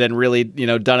targeted and really,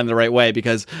 done in the right way,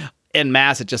 because en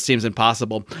masse, it just seems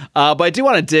impossible. But I do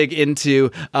want to dig into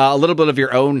a little bit of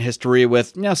your own history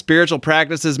with, spiritual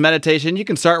practices, meditation. You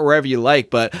can start wherever you like,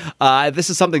 but this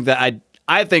is something that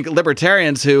I think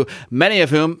libertarians, who many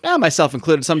of whom, myself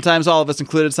included, sometimes all of us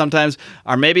included, sometimes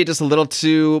are maybe just a little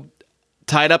too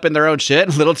tied up in their own shit,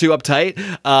 a little too uptight.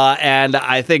 And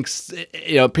I think,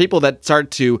 people that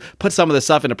start to put some of this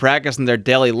stuff into practice in their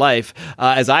daily life,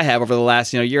 as I have over the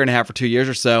last, year and a half or 2 years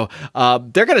or so,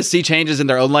 they're going to see changes in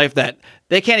their own life that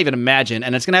they can't even imagine.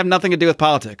 And it's going to have nothing to do with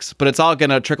politics, but it's all going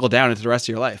to trickle down into the rest of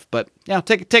your life. But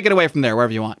take it away from there,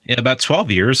 wherever you want. Yeah, about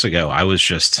 12 years ago, I was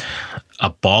just a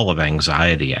ball of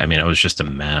anxiety. I mean, I was just a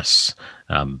mess.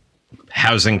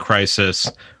 Housing crisis.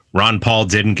 Ron Paul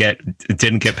didn't get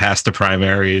past the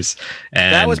primaries,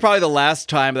 and that was probably the last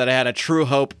time that I had a true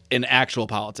hope in actual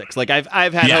politics. Like I've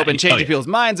had hope in changing people's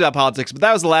minds about politics, but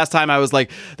that was the last time I was like,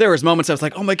 there was moments I was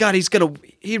like, oh my God,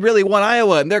 he really won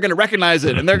Iowa, and they're gonna recognize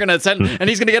it, and they're gonna send, and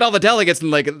he's gonna get all the delegates,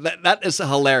 and like that is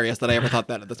hilarious that I ever thought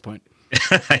that at this point.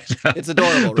 It's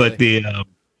adorable, really.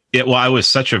 But I was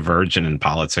such a virgin in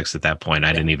politics at that point.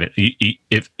 I didn't even,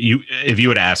 if you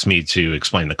had asked me to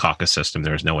explain the caucus system,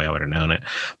 there was no way I would have known it.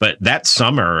 But that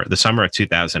summer, the summer of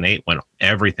 2008, when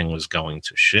everything was going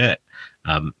to shit,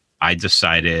 I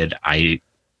decided I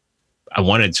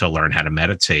wanted to learn how to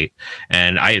meditate.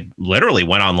 And I literally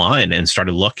went online and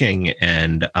started looking,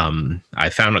 and I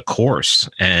found a course,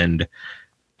 and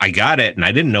I got it, and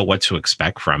I didn't know what to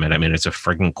expect from it. I mean, it's a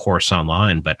friggin' course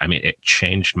online, but I mean, it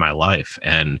changed my life.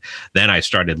 And then I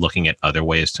started looking at other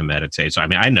ways to meditate. So, I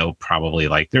mean, I know probably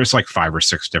there's 5 or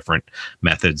 6 different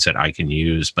methods that I can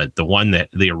use, but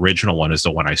the original one is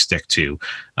the one I stick to.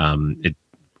 It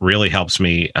really helps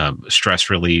me,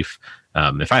 stress relief.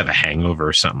 If I have a hangover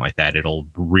or something like that, it'll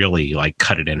really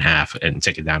cut it in half and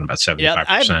take it down about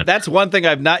 75%. Yeah, that's one thing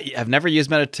I've never used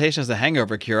meditation as a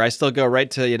hangover cure. I still go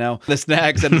right to, the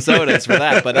snacks and the sodas for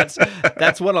that, but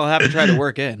that's what I'll have to try to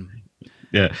work in.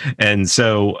 Yeah. And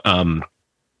so,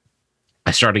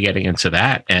 I started getting into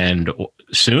that, and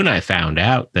soon I found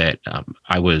out that,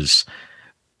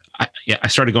 I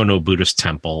started going to a Buddhist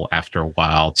temple after a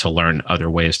while to learn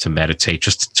other ways to meditate,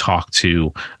 just to talk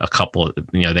to a couple,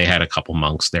 they had a couple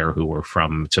monks there who were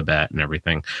from Tibet and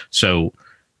everything. So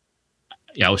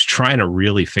I was trying to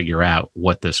really figure out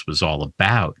what this was all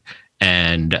about.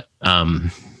 And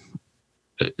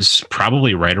it's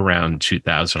probably right around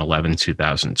 2011,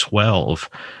 2012,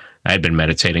 I had been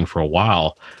meditating for a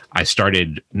while. I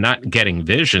started not getting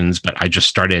visions, but I just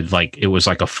started it was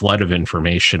like a flood of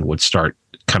information would start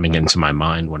coming into my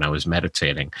mind when I was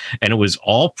meditating. And it was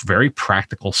all very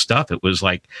practical stuff. It was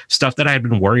stuff that I had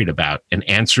been worried about, and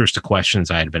answers to questions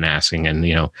I had been asking, and,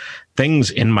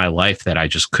 things in my life that I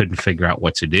just couldn't figure out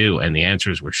what to do. And the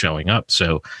answers were showing up.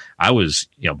 So I was,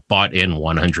 bought in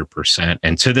 100%.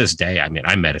 And to this day, I mean,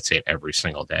 I meditate every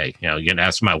single day. You can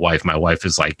ask my wife. My wife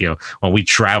is when we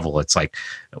travel, it's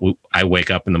I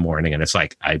wake up in the morning, and it's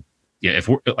if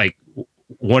we're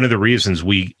one of the reasons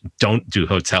we don't do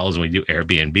hotels and we do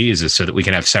Airbnbs is so that we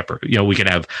can have separate, we can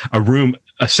have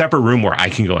a separate room where I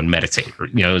can go and meditate,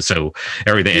 so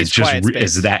everything is just,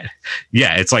 is that,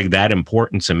 it's that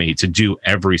important to me to do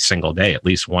every single day, at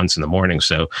least once in the morning.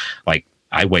 So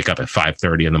I wake up at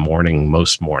 5:30 in the morning,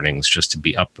 most mornings, just to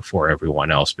be up before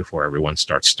everyone else, before everyone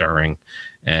starts stirring.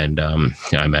 And,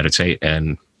 I meditate,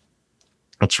 and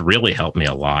it's really helped me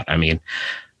a lot. I mean,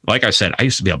 like I said, I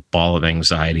used to be a ball of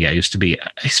anxiety. I used to be,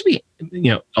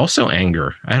 also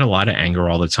anger. I had a lot of anger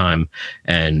all the time,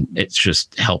 and it's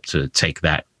just helped to take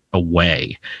that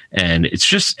away. And it's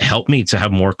just helped me to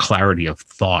have more clarity of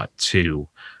thought too.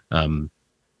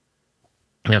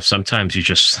 Sometimes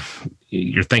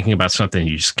you're thinking about something,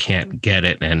 you just can't get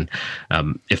it. And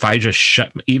if I just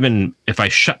shut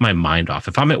my mind off,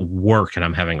 if I'm at work and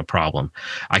I'm having a problem,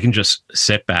 I can just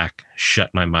sit back,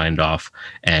 shut my mind off.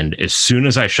 And as soon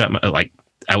as I shut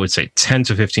I would say 10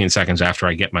 to 15 seconds after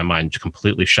I get my mind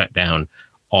completely shut down,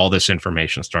 all this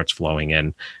information starts flowing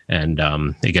in, and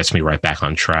it gets me right back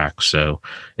on track. So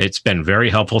it's been very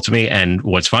helpful to me. And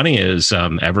what's funny is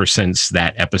ever since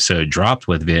that episode dropped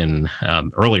with Vin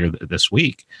earlier this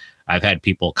week, I've had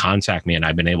people contact me, and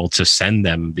I've been able to send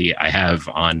them I have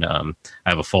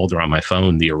a folder on my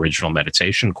phone, the original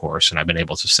meditation course, and I've been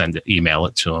able to email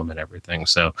it to them and everything.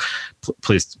 So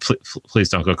please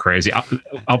don't go crazy.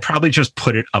 I'll probably just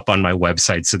put it up on my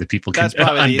website so that people can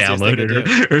download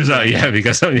it or so. Yeah,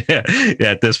 because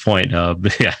at this point, I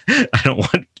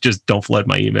don't flood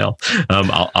my email.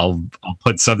 I'll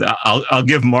put something. I'll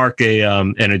give Mark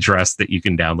an address that you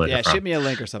can download. Yeah, it from. shoot me a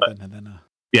link or something, and then.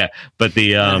 Yeah, but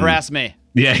harass me.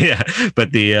 Yeah,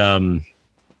 but that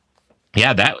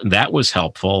was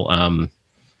helpful.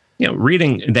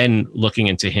 Reading, then looking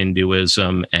into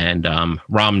Hinduism, and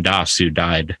Ram Dass, who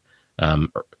died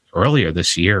earlier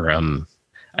this year.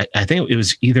 I think it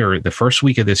was either the first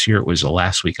week of this year, it was the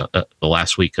last week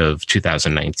of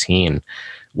 2019,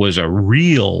 was a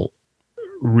real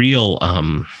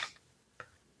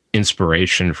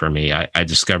inspiration for me. I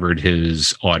discovered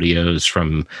his audios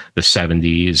from the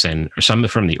 70s and some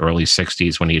from the early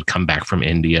 60s when he had come back from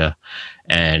India.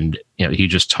 And, he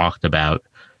just talked about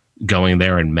going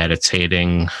there and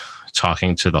meditating,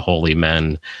 talking to the holy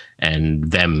men,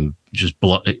 and them just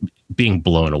being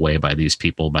blown away by these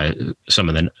people, by some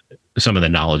of the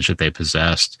knowledge that they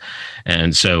possessed.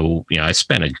 And so, I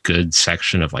spent a good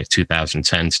section of like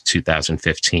 2010 to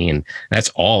 2015. That's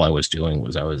all I was doing,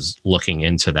 was I was looking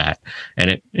into that.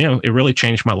 And it really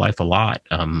changed my life a lot.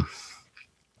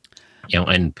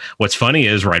 And what's funny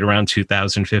is right around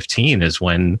 2015 is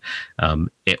when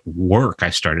at work I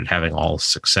started having all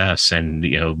success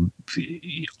and,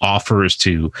 offers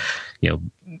to,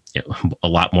 a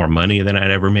lot more money than I'd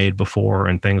ever made before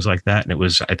and things like that. And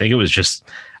I think it was just,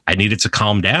 I needed to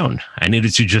calm down. I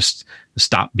needed to just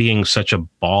stop being such a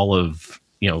ball of,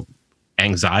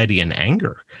 anxiety and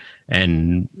anger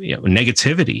and,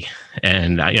 negativity.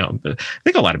 And I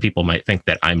think a lot of people might think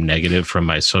that I'm negative from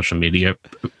my social media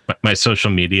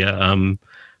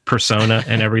persona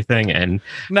and everything. And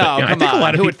come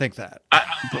on, who would think that?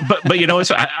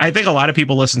 I think a lot of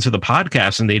people listen to the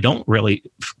podcast and they don't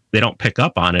pick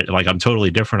up on it. Like, I'm totally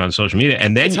different on social media.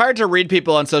 And then it's hard to read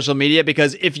people on social media,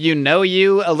 because if you know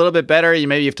you a little bit better,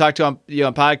 you've talked to you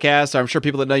on podcasts, or I'm sure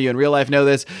people that know you in real life know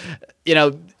this.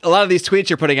 A lot of these tweets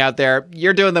you're putting out there,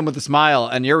 you're doing them with a smile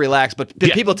and you're relaxed, but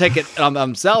people take it on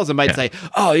themselves and might say,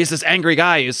 "Oh, he's this angry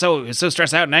guy. He's so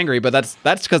stressed out and angry." But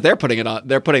that's because they're putting it on.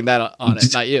 They're putting that on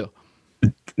it, not you.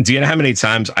 Do you know how many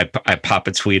times I pop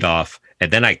a tweet off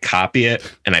and then I copy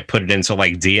it and I put it into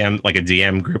like a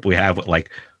DM group we have with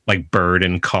like Bird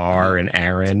and Carr and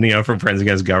Aaron, from Friends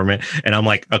Against Government, and I'm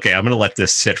like, okay, I'm gonna let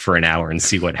this sit for an hour and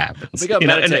see what happens. We got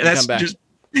meditate and that's come back.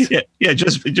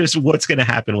 just what's going to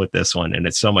happen with this one. And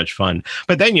it's so much fun.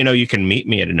 But then, you can meet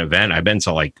me at an event. I've been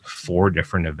to like 4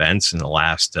 different events in the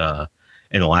last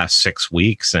 6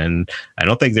 weeks. And I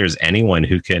don't think there's anyone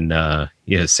who can,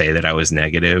 say that I was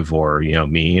negative or,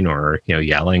 mean or,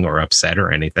 yelling or upset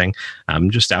or anything. I'm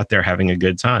just out there having a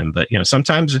good time. But,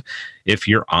 sometimes if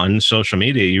you're on social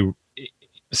media,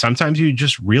 sometimes you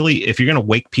just really, if you're going to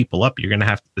wake people up,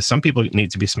 some people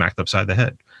need to be smacked upside the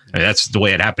head. I mean, that's the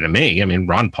way it happened to me. I mean,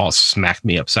 Ron Paul smacked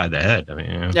me upside the head. I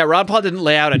mean, yeah, Ron Paul didn't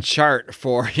lay out a chart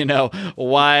for,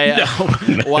 why,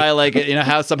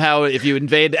 how somehow if you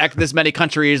invade this many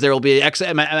countries, there will be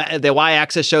the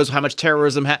y-axis shows how much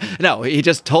terrorism. No, he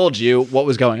just told you what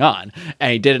was going on,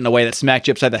 and he did it in a way that smacked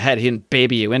you upside the head. He didn't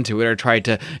baby you into it or try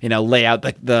to, lay out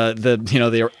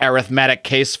the arithmetic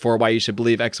case for why you should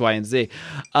believe X, Y, and Z.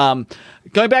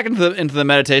 Going back into the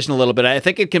meditation a little bit, I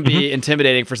think it can be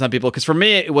intimidating for some people, because for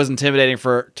me it was intimidating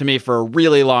to me for a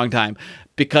really long time,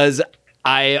 because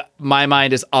my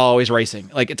mind is always racing.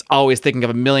 Like, it's always thinking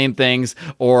of a million things,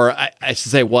 or I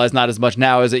should say was, not as much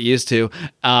now as it used to.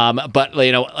 But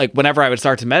like whenever I would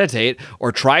start to meditate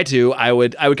or try to, I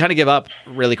would kind of give up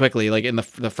really quickly. Like in the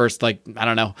first, I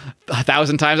don't know,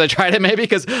 1,000 times I tried it, maybe,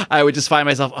 because I would just find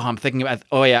myself, I'm thinking about,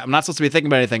 I'm not supposed to be thinking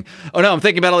about anything. Oh no, I'm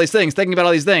thinking about all these things,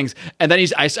 and then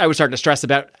I would start to stress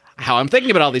about how I'm thinking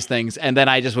about all these things, and then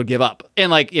I just would give up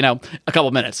in a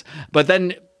couple minutes. But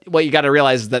then what you got to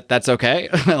realize is that that's okay.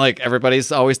 Like,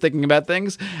 everybody's always thinking about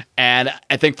things. And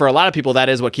I think for a lot of people, that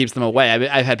is what keeps them away.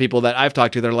 I've had people that I've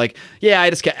talked to that are like, yeah,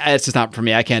 I just can't, it's just not for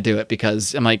me. I can't do it.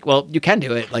 Because I'm like, well, you can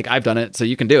do it. Like, I've done it, so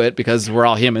you can do it, because we're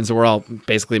all humans and we're all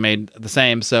basically made the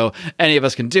same. So any of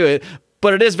us can do it.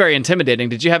 But it is very intimidating.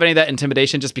 Did you have any of that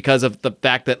intimidation just because of the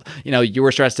fact that, you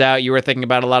were stressed out, you were thinking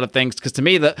about a lot of things? Because to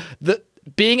me, the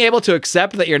being able to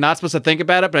accept that you're not supposed to think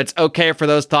about it, but it's okay for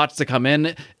those thoughts to come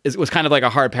in, was kind of like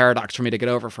a hard paradox for me to get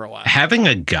over for a while. Having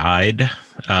a guide,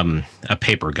 a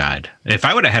paper guide. If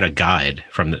I would have had a guide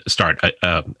from the start,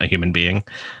 a human being,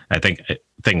 I think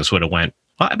things would have went.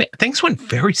 Well, things went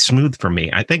very smooth for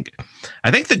me. I think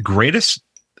the greatest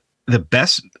the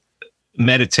best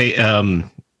meditate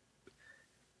time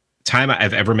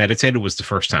I've ever meditated was the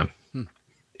first time.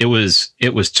 It was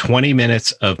 20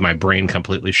 minutes of my brain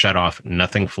completely shut off,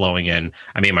 nothing flowing in.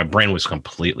 I mean, my brain was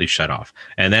completely shut off.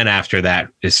 And then after that,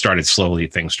 it started slowly,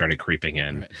 things started creeping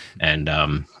in. Right. And,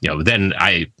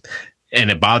 then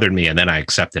it bothered me, and then I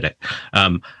accepted it.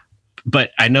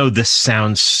 But I know this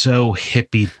sounds so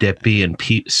hippy dippy, and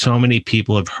so many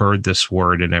people have heard this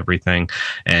word and everything.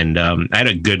 And I had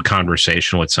a good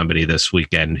conversation with somebody this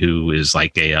weekend who is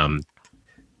like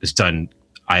has done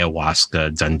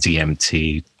ayahuasca, done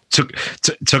DMT,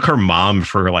 took her mom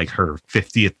for like her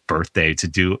 50th birthday to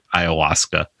do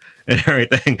ayahuasca and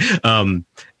everything.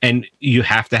 And you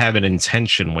have to have an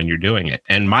intention when you're doing it.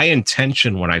 And my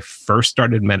intention when I first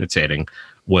started meditating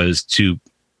was to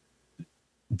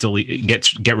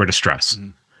get rid of stress.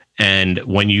 Mm. And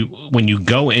when you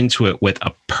go into it with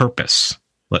a purpose,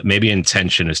 maybe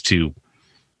intention is too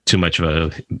much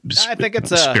of I think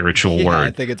it's a spiritual word.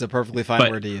 I think it's a perfectly fine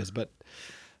word to use, but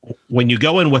when you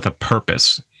go in with a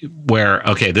purpose where,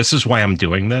 okay, this is why I'm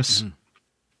doing this,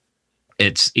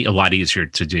 it's a lot easier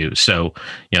to do. So,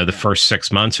 the first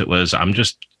 6 months I'm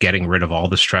just getting rid of all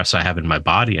the stress I have in my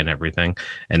body and everything.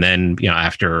 And then, I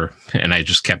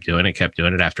just kept doing it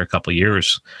after a couple of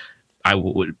years.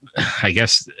 I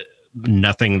guess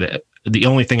the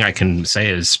only thing I can say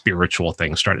is spiritual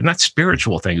things started, not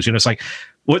spiritual things. It's like,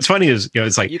 what's funny is,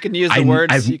 it's like you can use the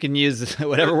words, you can use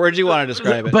whatever words you want to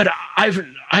describe it. But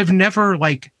I've never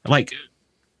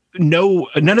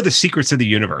none of the secrets of the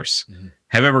universe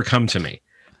have ever come to me,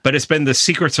 but it's been the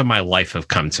secrets of my life have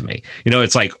come to me.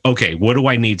 It's like, okay, what do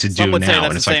I need to do now?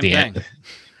 And it's like the end.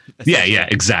 Yeah,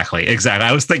 exactly.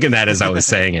 I was thinking that as I was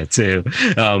saying it too.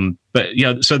 But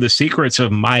so the secrets of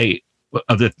the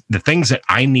things that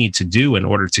I need to do in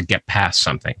order to get past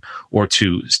something or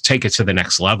to take it to the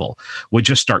next level would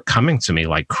just start coming to me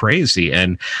like crazy.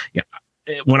 And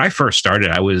when I first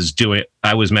started, I was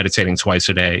meditating twice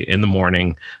a day, in the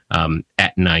morning,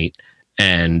 at night.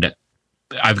 And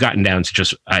I've gotten down to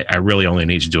just, I really only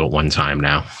need to do it one time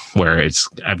now, where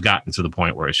I've gotten to the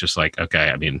point where it's just like, okay,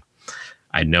 I mean,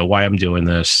 I know why I'm doing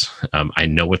this.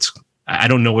 I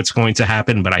don't know what's going to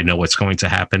happen, but I know what's going to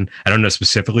happen. I don't know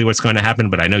specifically what's going to happen,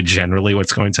 but I know generally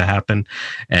what's going to happen.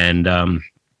 And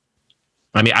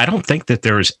I don't think that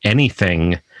there's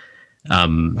anything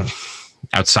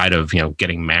outside of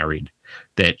getting married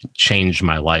that changed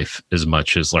my life as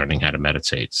much as learning how to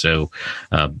meditate. So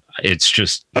it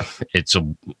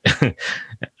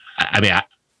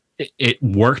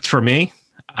worked for me.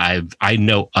 I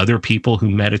know other people who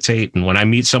meditate, and when I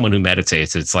meet someone who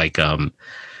meditates, it's like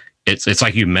it's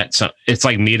like it's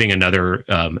like meeting another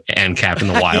ANCAP in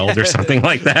the wild or something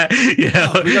like that.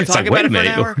 We're gonna talk about it for an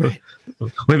hour.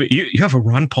 Wait a minute, you have a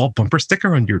Ron Paul bumper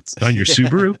sticker on your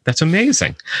Subaru? That's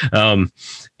amazing.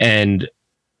 And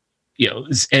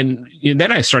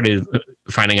then I started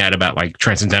finding out about like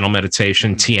transcendental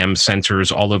meditation, TM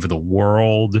centers all over the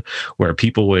world where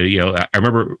people would, I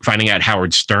remember finding out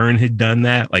Howard Stern had done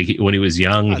that. Like when he was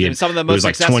young, some of the most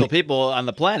successful people on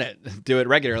the planet do it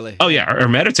regularly. Oh yeah. Or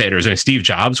meditators. And Steve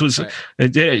Jobs was, right.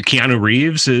 Keanu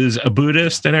Reeves is a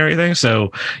Buddhist and everything.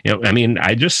 So,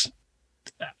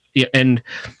 and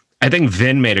I think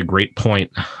Vin made a great point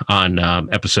on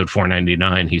episode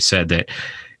 499. He said that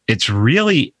it's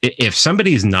really, if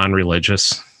somebody's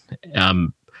non-religious,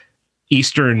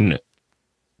 Eastern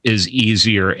is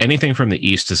easier. Anything from the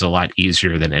East is a lot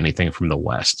easier than anything from the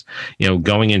West.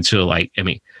 Going into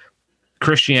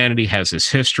Christianity has this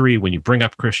history. When you bring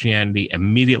up Christianity,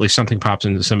 immediately something pops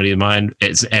into somebody's mind.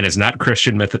 It's not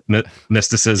Christian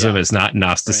mysticism. Yeah. It's not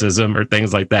Gnosticism, right, or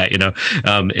things like that.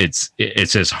 It's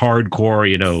this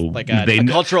hardcore. Like a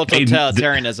cultural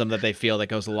totalitarianism that they feel that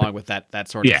goes along with that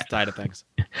sort of side of things.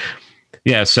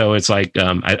 Yeah. So it's like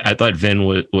I thought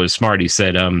Vin was smart. He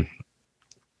said, and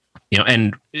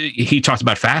he talked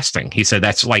about fasting. He said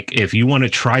that's like if you want to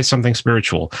try something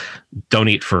spiritual, don't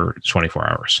eat for 24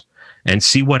 hours. And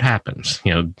see what happens.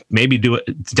 Maybe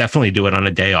definitely do it on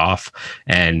a day off,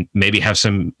 and maybe have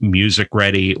some music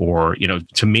ready. Or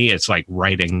to me, it's like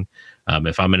writing.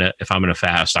 If I'm gonna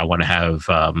fast, I want to have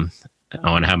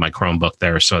my Chromebook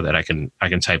there so that I can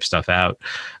type stuff out.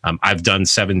 I've done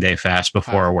 7-day fast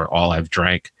before, where all I've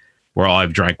drank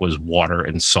was water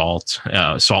and salt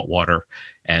water,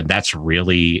 and that's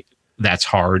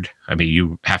hard. I mean,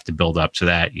 you have to build up to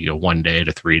that. 1 day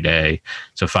to 3 day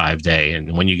to 5 day.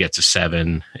 And when you get to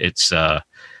 7, it's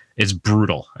it's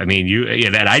brutal. I mean,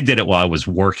 and I did it while I was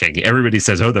working. Everybody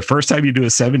says, oh, the first time you do a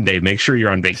 7-day, make sure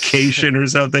you're on vacation or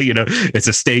something. It's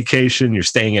a staycation. You're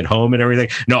staying at home and everything.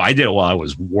 No, I did it while I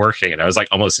was working, and I was like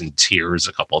almost in tears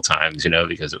a couple of times,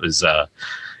 because it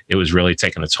was really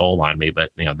taking a toll on me.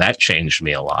 But that changed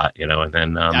me a lot, and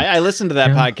then I listened to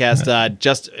that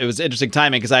podcast. It was interesting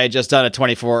timing because I had just done a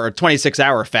 24 or 26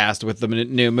 hour fast with the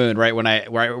new moon right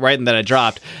and then I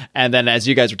dropped. And then as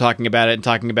you guys were talking about it and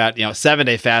talking about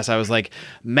 7-day fast, I was like,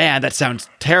 man, that sounds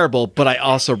terrible, but I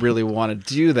also really want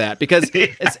to do that because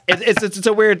it's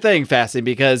a weird thing, fasting,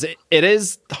 because it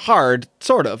is hard,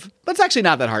 sort of, but it's actually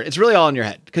not that hard. It's really all in your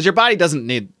head because your body doesn't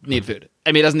need food.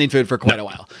 I mean, it doesn't need food for quite a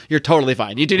while. You're totally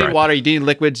fine. You do need water, you do need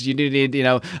liquids, you do need,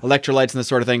 electrolytes and this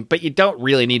sort of thing, but you don't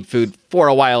really need food for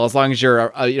a while as long as you're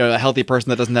a healthy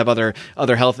person that doesn't have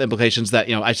other health implications that,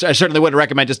 I certainly wouldn't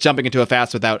recommend just jumping into a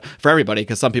fast for everybody,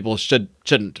 because some people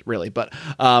shouldn't really. But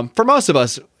for most of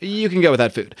us, you can go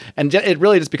without food. And it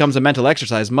really just becomes a mental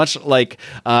exercise, much like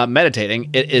meditating.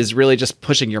 It is really just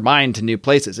pushing your mind to new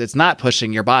places. It's not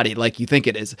pushing your body like you think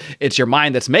it is. It's your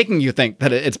mind that's making you think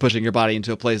that it's pushing your body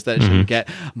into a place that it shouldn't get.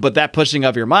 But that pushing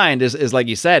of your mind is like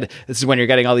you said, this is when you're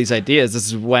getting all these ideas. This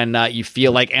is when you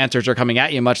feel like answers are coming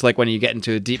at you, much like when you get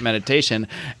into a deep meditation.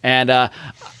 And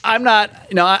I'm not,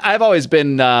 I've always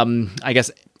been, I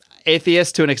guess,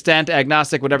 atheist to an extent,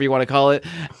 agnostic, whatever you want to call it.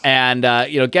 And,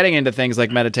 getting into things like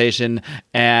meditation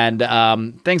and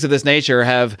things of this nature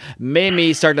have made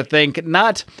me start to think,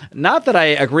 not that I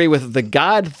agree with the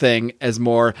God thing as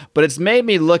more, but it's made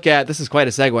me look at, this is quite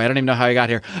a segue. I don't even know how I got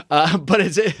here. But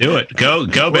it's... Do it. Go,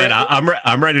 man.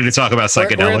 I'm ready to talk about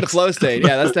psychedelics. We're in the flow state.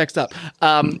 Yeah, that's next up.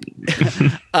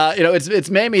 It's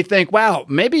made me think, wow,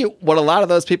 maybe what a lot of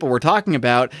those people were talking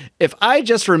about, if I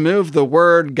just remove the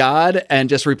word God and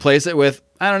just replace it with,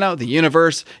 I don't know, the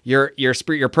universe, your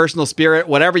spirit, your personal spirit,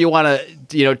 whatever you want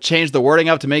to, change the wording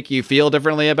of to make you feel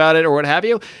differently about it or what have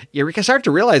you, you can start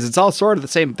to realize it's all sort of the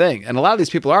same thing. And a lot of these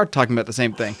people are talking about the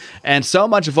same thing. And so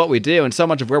much of what we do and so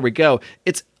much of where we go,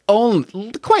 it's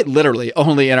quite literally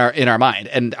only in our mind,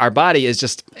 and our body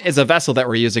is a vessel that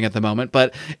we're using at the moment,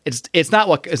 but it's not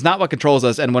what controls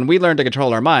us. And when we learn to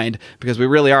control our mind, because we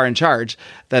really are in charge,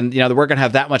 then we're going to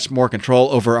have that much more control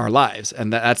over our lives,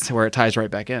 and that's where it ties right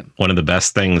back in. One of the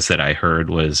best things that I heard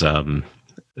was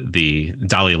the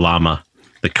Dalai Lama,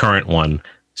 the current one.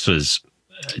 This was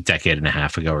a decade and a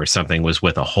half ago or something, was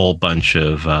with a whole bunch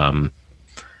of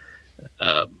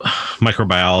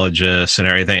microbiologists and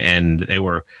everything, and they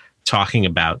were talking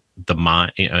about the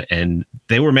mind, and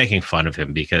they were making fun of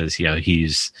him because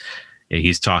he's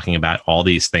talking about all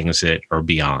these things that are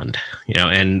beyond,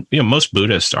 and most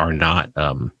Buddhists are not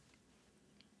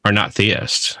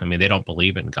theists. I mean, they don't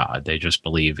believe in God. They just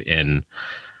believe in,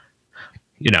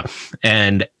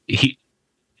 and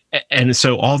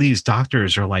so all these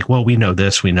doctors are like, well, we know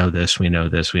this, we know this, we know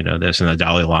this, we know this, and the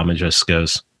Dalai Lama just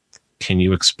goes, can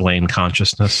you explain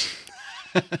consciousness?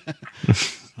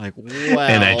 Like, well,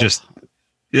 and it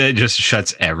just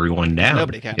shuts everyone down.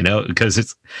 Nobody can, because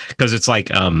it's like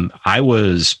I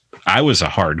was a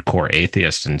hardcore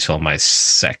atheist until my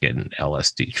second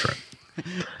LSD trip.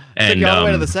 And took you all the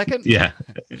way to the second? Yeah.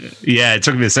 It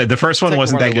took me to say the first one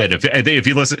wasn't that good. If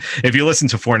you listen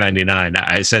to 499,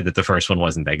 I said that the first one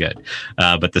wasn't that good.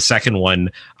 But the second one,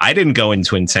 I didn't go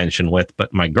into intention with,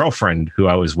 but my girlfriend, who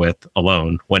I was with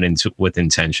alone, went into with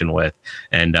intention with,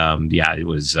 and it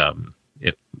was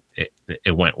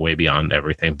it went way beyond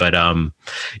everything. But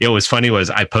what was funny was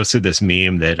I posted this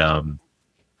meme that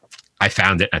I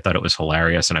found it. I thought it was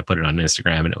hilarious, and I put it on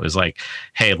Instagram, and it was like,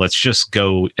 hey, let's just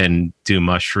go and do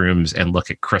mushrooms and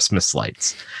look at Christmas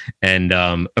lights. And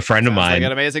a friend of mine, like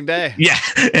an amazing day. Yeah.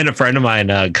 And a friend of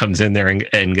mine comes in there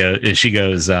and she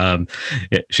goes,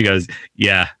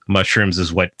 yeah, mushrooms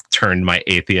is what turned my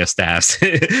atheist ass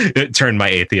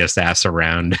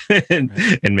around and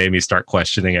made me start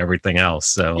questioning everything else.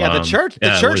 So yeah, the church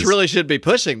really should be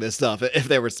pushing this stuff if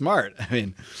they were smart. I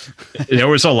mean, there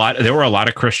were a lot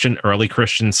of early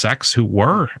Christian sects who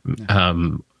were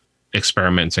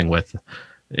experimenting with,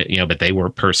 but they were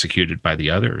persecuted by the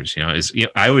others.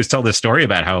 I always tell this story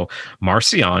about how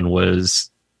Marcion was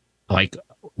like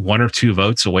 1 or 2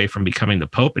 votes away from becoming the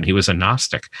Pope, and he was a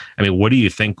Gnostic. I mean, what do you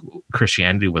think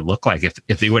Christianity would look like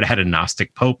if they would have had a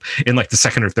Gnostic Pope in like the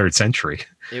 2nd or 3rd century?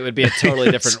 It would be a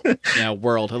totally different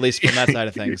world, at least from that side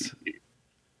of things.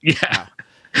 Yeah. Wow.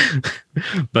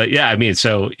 But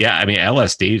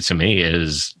LSD to me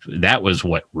that was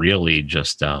what really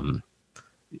just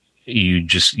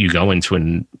you go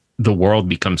into the world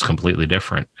becomes completely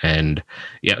different. And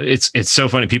yeah, it's so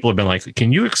funny. People have been like,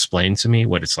 can you explain to me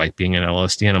what it's like being an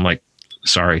LSD? And I'm like,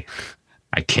 sorry,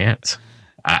 I can't.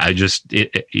 I just,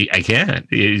 I can't.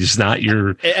 It's not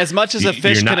your. As much as a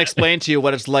fish can explain to you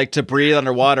what it's like to breathe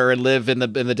underwater and live in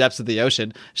the depths of the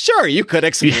ocean, sure, you could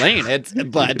explain it,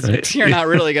 but you're not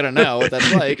really going to know what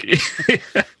that's like.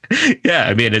 Yeah,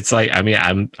 I mean, it's like, I mean,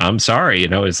 I'm sorry,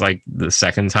 it's like the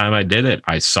second time I did it,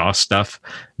 I saw stuff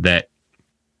that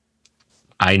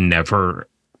I never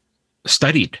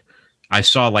studied. I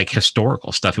saw like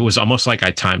historical stuff. It was almost like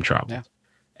I time traveled. Yeah.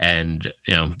 And,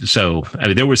 so I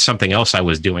mean, there was something else I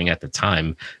was doing at the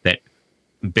time that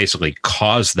basically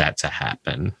caused that to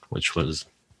happen, which was,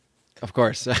 of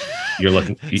course, you're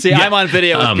looking. See, yeah. I'm on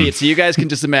video with Pete, so you guys can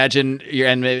just imagine.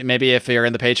 And maybe if you're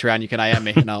in the Patreon, you can IM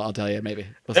me, and I'll tell you. Maybe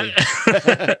we'll see.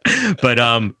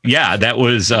 But yeah, that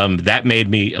was that made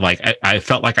me like I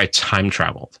felt like I time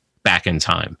traveled back in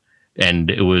time.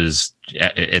 And it was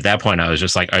at that point I was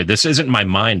just like, all right, this isn't my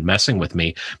mind messing with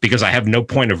me, because I have no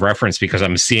point of reference, because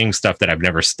I'm seeing stuff that I've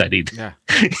never studied. Yeah.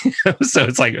 So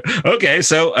it's like, okay,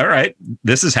 so all right,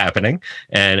 this is happening,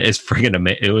 and it's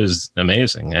friggin' it was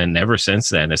amazing. And ever since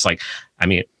then, it's like, I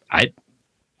mean, I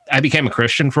became a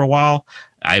Christian for a while.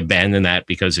 I abandoned that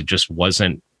because it just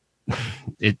wasn't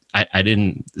it. I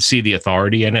didn't see the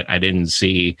authority in it. I didn't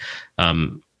see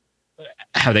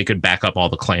how they could back up all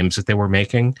the claims that they were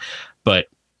making. But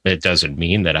it doesn't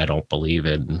mean that I don't believe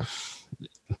in,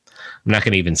 I'm not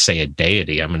going to even say a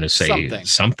deity. I'm going to say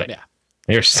something. Yeah.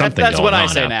 There's something that's going what on I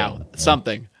say out now. there.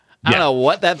 Something. I don't know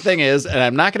what that thing is, and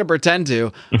I'm not going to pretend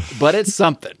to, but it's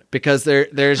something, because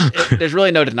there's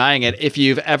really no denying it. If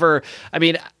you've ever, I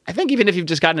mean, I think even if you've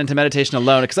just gotten into meditation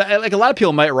alone, because like a lot of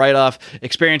people might write off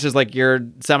experiences like you're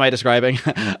semi-describing,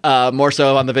 more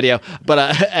so on the video, but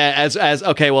as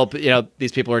okay, well,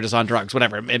 these people are just on drugs,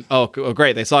 whatever. And, oh,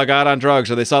 great, they saw God on drugs,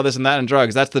 or they saw this and that on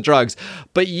drugs. That's the drugs.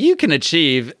 But you can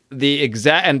achieve the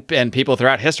exact, and people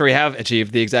throughout history have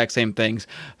achieved the exact same things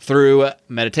through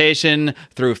meditation,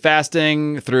 through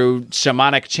fasting, through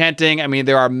shamanic chanting. I mean,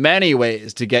 there are many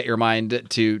ways to get your mind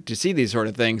to see these sort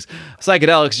of things.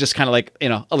 Psychedelics just kind of like,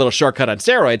 a little shortcut on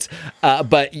steroids.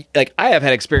 But like, I have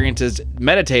had experiences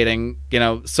meditating,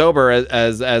 sober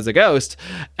as a ghost.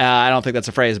 I don't think that's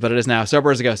a phrase, but it is now,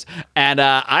 sober as a ghost. And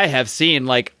I have seen,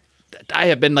 like, I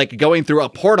have been like going through a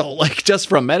portal, like, just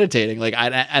from meditating. Like,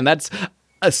 and that's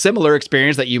a similar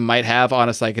experience that you might have on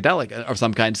a psychedelic of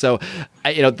some kind. So,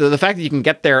 the fact that you can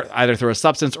get there either through a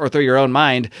substance or through your own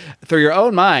mind,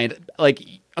 like,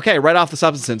 okay, right off the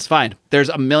substance, fine. There's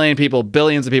a million people,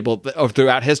 billions of people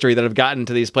throughout history that have gotten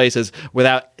to these places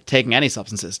without taking any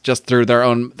substances, just through their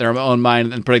own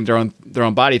mind and putting their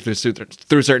own body through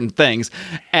certain things.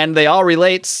 And they all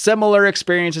relate similar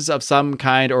experiences of some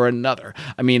kind or another.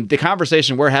 I mean, the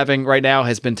conversation we're having right now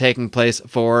has been taking place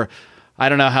for, I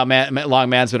don't know how long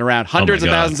man's been around. Hundreds of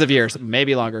thousands of years,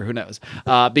 maybe longer, who knows?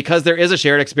 Because there is a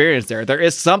shared experience there. There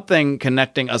is something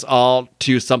connecting us all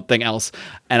to something else.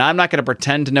 And I'm not going to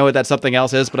pretend to know what that something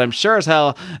else is, but I'm sure as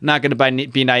hell not going to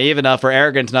be naive enough or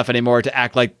arrogant enough anymore to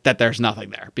act like that there's nothing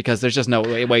there, because there's just no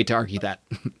way to argue that.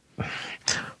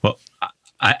 Well,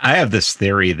 I have this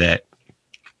theory that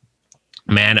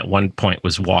man at one point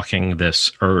was walking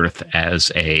this earth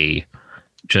as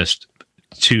just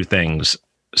two things: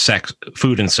 sex,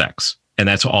 food, and sex, and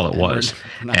that's all it was.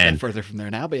 We're not that further from there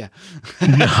now, but yeah.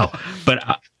 No,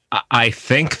 but I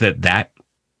think that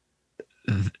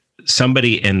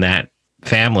somebody in that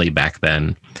family back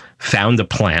then found a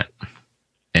plant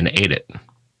and ate it,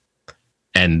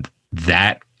 and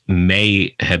that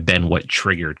may have been what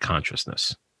triggered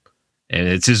consciousness. And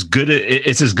it's as good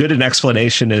an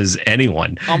explanation as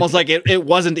anyone. Almost like it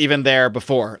wasn't even there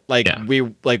before. Like, yeah. we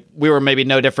were maybe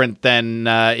no different than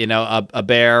a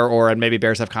bear, or maybe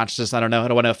bears have consciousness. I don't know. I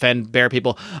don't want to offend bear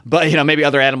people, but maybe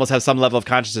other animals have some level of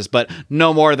consciousness, but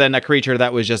no more than a creature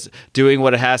that was just doing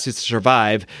what it has to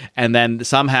survive. And then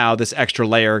somehow this extra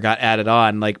layer got added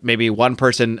on. Like, maybe one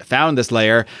person found this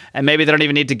layer, and maybe they don't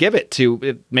even need to give it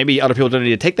to. Maybe other people don't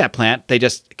need to take that plant. They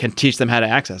just can teach them how to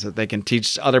access it. They can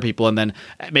teach other people, and then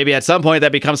maybe at some point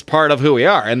that becomes part of who we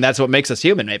are, and that's what makes us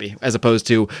human, maybe, as opposed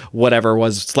to whatever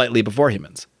was slightly before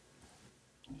humans.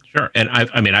 Sure. And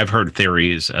I've heard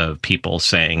theories of people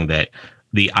saying that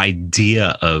the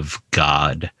idea of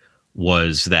God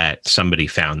was that somebody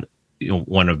found,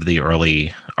 one of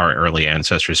our early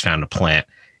ancestors found a plant,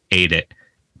 ate it,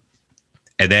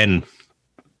 and then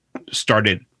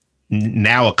started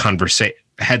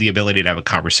had the ability to have a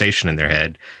conversation in their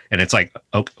head, and it's like,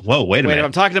 oh, whoa, wait a minute,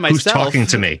 I'm talking to myself. Who's talking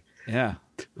to me? Yeah.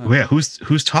 Yeah,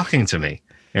 who's talking to me?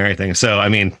 And everything. So, I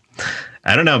mean,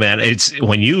 I don't know, man. It's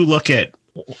when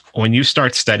you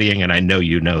start studying, and I know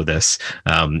you know this,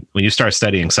 when you start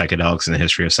studying psychedelics and the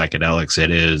history of psychedelics,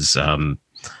 it is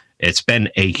it's been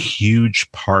a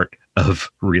huge part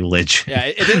of religion. Yeah,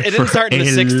 it didn't start in the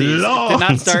 60s. It did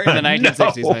not start in the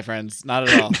 1960s, my friends. Not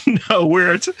at all. No,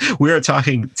 we're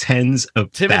talking tens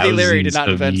of Timothy thousands Leary did not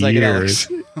invent years.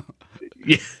 psychedelics.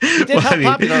 Yeah. He did help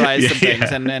popularize some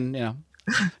things, and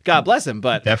God bless him.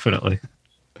 But definitely.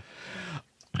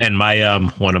 And my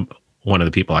one of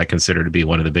the people I consider to be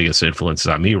one of the biggest influences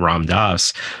on me, Ram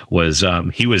Dass, was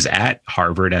he was at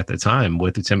Harvard at the time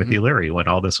with Timothy Leary when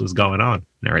all this was going on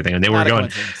and everything. And they were going.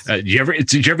 Did you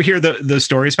ever hear the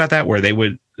stories about that where they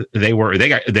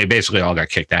basically all got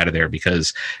kicked out of there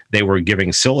because they were giving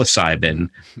psilocybin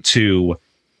to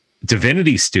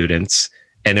divinity students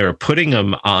and they were putting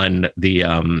them on the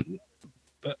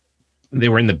they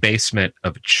were in the basement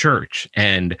of a church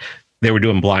and they were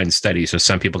doing blind studies. So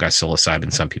some people got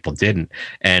psilocybin, some people didn't.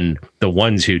 And the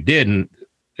ones who didn't,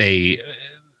 they,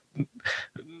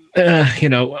 I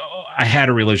had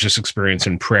a religious experience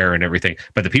in prayer and everything.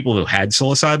 But the people who had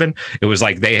psilocybin, it was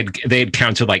like they had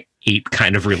counted like 8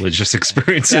 kind of religious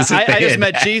experiences. Yeah, I just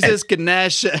met Jesus,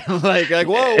 Ganesh, like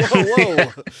whoa. We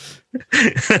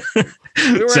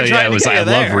So yeah, it was.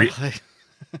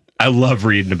 I love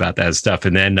reading about that stuff,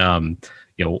 and then a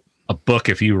book,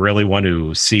 if you really want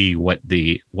to see what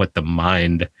the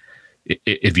mind,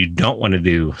 if you don't want to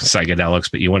do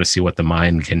psychedelics, but you want to see what the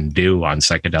mind can do on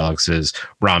psychedelics, is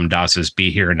Ram Dass's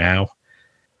Be Here Now.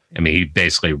 I mean, he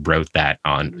basically wrote that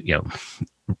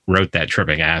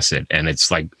tripping acid, and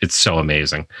it's so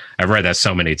amazing. I've read that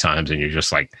so many times, and you're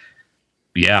just like,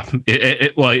 yeah,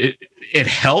 it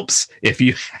helps if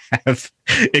you have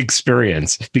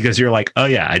experience, because you're like, oh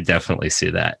yeah, I definitely see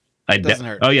that. Doesn't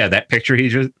hurt. Oh yeah, that picture he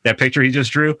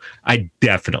just drew, I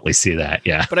definitely see that.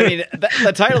 Yeah. But I mean,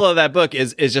 the title of that book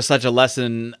is just such a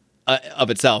lesson of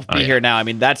itself. Be Here Now. I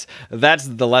mean, that's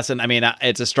the lesson. I mean,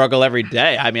 it's a struggle every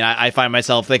day. I mean, I find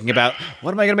myself thinking about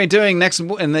what am I going to be doing next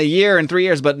in the year and 3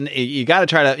 years. But you got to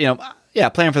try to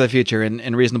plan for the future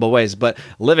in reasonable ways. But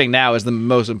living now is the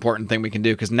most important thing we can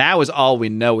do, because now is all we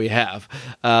know we have.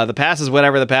 The past is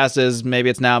whatever the past is. Maybe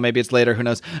it's now, maybe it's later. Who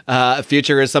knows?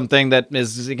 Future is something that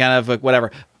is kind of like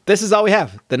whatever. This is all we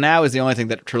have. The now is the only thing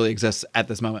that truly exists at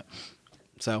this moment.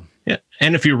 So yeah,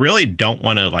 and if you really don't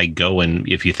want to go and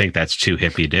if you think that's too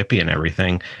hippy dippy and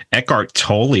everything, Eckhart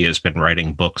Tolle has been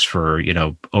writing books for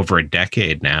over a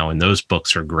decade now, and those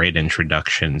books are great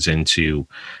introductions into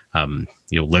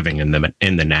living in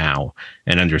the now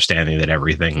and understanding that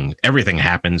everything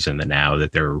happens in the now,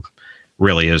 that there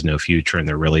really is no future and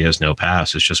there really is no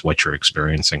past. It's just what you're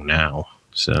experiencing now.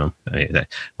 So,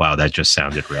 that just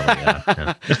sounded really.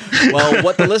 Well,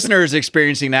 what the listener is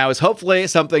experiencing now is hopefully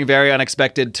something very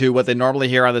unexpected to what they normally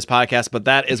hear on this podcast. But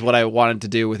that is what I wanted to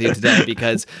do with you today,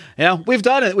 because we've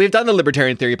done it. We've done the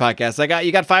Libertarian Theory podcast.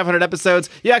 You got 500 episodes.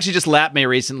 You actually just lapped me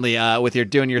recently with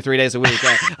doing your 3 days a week.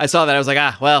 I saw that. I was like,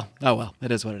 oh well,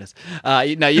 it is what it is.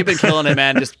 You've been killing it,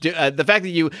 man. Just the fact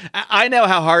that I know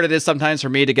how hard it is sometimes for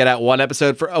me to get out one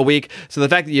episode for a week. So the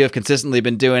fact that you have consistently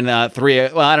been doing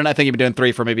 3, well, I don't know. I think you've been doing 3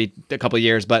 for maybe a couple of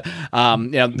years, but the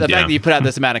fact that you put out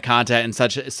this amount of content in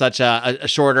such a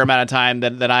shorter amount of time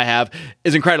than I have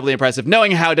is incredibly impressive,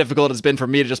 knowing how difficult it's been for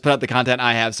me to just put out the content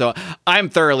I have. So I'm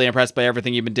thoroughly impressed by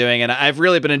everything you've been doing, and I've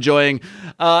really been enjoying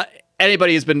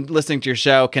anybody who's been listening to your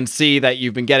show can see that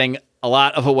you've been getting a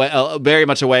lot of very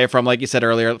much away from, like you said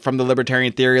earlier, from the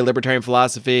libertarian theory, libertarian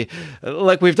philosophy.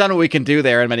 Like, we've done what we can do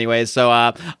there in many ways. So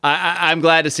I'm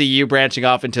glad to see you branching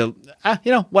off into,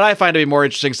 what I find to be more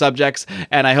interesting subjects.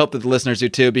 And I hope that the listeners do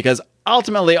too, because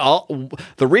ultimately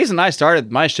the reason I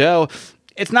started my show,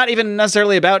 it's not even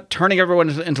necessarily about turning everyone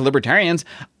into libertarians.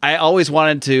 I always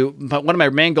wanted to, but one of my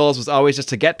main goals was always just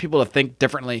to get people to think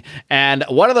differently. And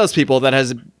one of those people that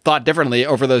has thought differently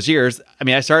over those years, I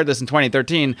mean, I started this in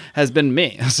 2013, has been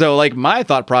me. So my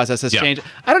thought process has changed.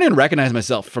 I don't even recognize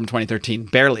myself from 2013,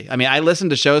 barely. I mean, I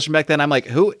listened to shows from back then. I'm like,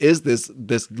 who is this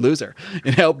loser?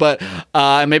 But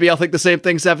maybe I'll think the same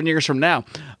thing 7 years from now.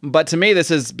 But to me, this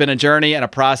has been a journey and a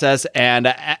process.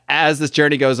 And as this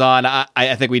journey goes on,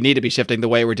 I think we need to be shifting the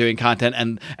way we're doing content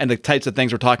and the types of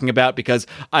things we're talking about, because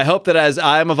I hope that as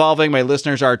I'm evolving, my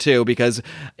listeners are too, because,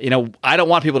 I don't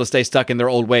want people to stay stuck in their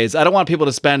old ways. I don't want people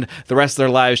to spend the rest of their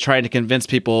lives trying to convince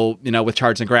people, with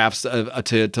charts and graphs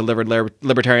to live a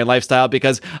libertarian lifestyle,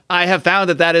 because I have found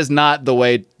that is not the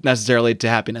way necessarily to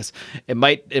happiness. It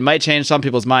might change some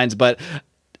people's minds, but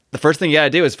the first thing you got to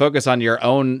do is focus on your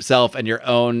own self and your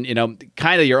own,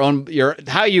 kind of your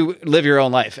how you live your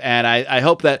own life. And I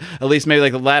hope that at least maybe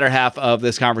like the latter half of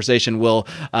this conversation will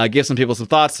give some people some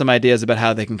thoughts, some ideas about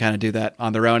how they can kind of do that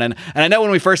on their own. And I know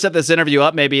when we first set this interview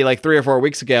up, maybe like 3 or 4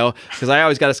 weeks ago, because I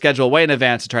always got to schedule way in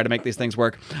advance to try to make these things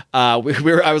work. I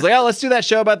was like, oh, let's do that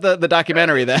show about the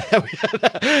documentary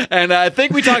that, and I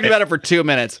think we talked about it for 2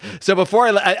 minutes. So before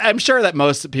I'm sure that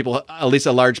most people, at least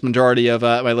a large majority of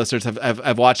my listeners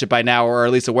have watched it by now, or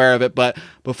at least aware of it. But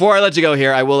before I let you go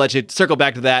here, I will let you circle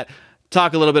back to that,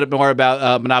 talk a little bit more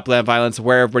about Monopoly on Violence,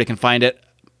 where everybody can find it.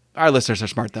 Our listeners are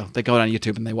smart, though. They go on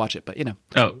YouTube and they watch it, but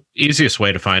Oh, easiest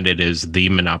way to find it is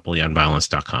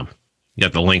themonopolyonviolence.com. You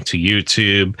got the link to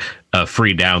YouTube,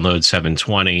 free download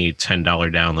 720, $10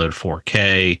 download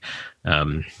 4K.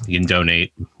 You can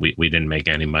donate. We didn't make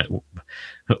any money.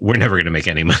 We're never going to make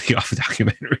any money off of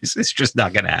documentaries. It's just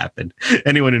not going to happen.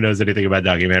 Anyone who knows anything about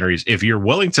documentaries, if you're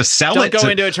willing to sell Don't it, go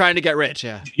into it trying to get rich.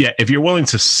 Yeah. If you're willing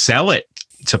to sell it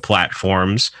to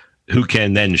platforms who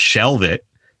can then shelve it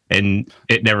and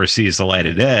it never sees the light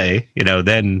of day,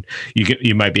 then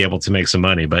you might be able to make some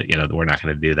money, but we're not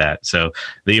going to do that. So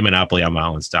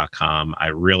themonopolyonviolence.com. I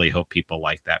really hope people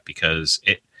like that, because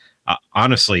it,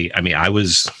 honestly, I mean, I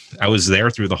was there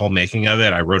through the whole making of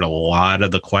it. I wrote a lot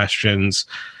of the questions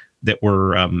that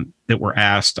were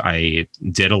asked. I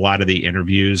did a lot of the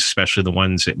interviews, especially the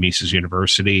ones at Mises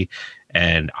University,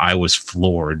 and I was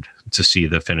floored to see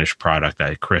the finished product.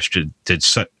 Chris did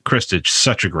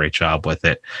such a great job with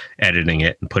it, editing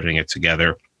it and putting it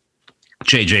together.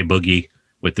 JJ Boogie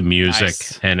with the music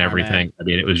and everything. I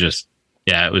mean, it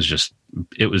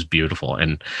was beautiful,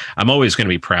 and I'm always going to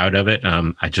be proud of it.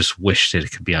 I just wish that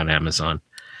it could be on Amazon.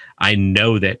 I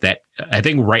know that I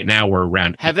think right now we're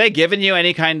around. Have they given you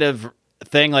any kind of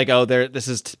thing like, oh, this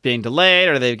is being delayed,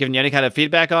 or they've given you any kind of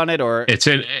feedback on it, or it's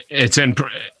in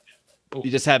you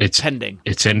just have it pending?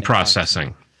 It's in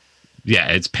processing. Yeah,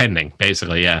 it's pending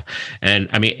basically. Yeah, and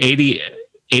I mean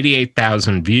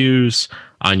 88,000 views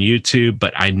on YouTube,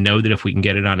 but I know that if we can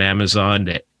get it on Amazon,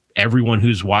 that everyone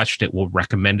who's watched it will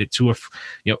recommend it to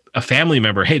a family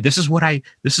member. Hey, this is what I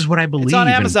believe. It's on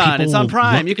Amazon. It's on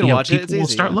Prime. You can watch it. It's easy. We'll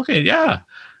start looking. Yeah.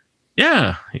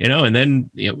 And then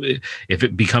if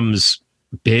it becomes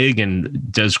big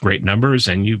and does great numbers,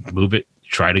 and you move it,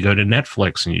 try to go to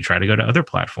Netflix, and you try to go to other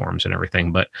platforms and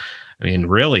everything. But I mean,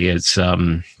 really, it's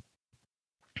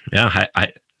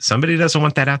somebody doesn't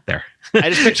want that out there. I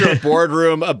just picture a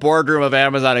boardroom of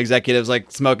Amazon executives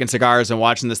like smoking cigars and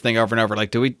watching this thing over and over.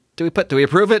 Like, do we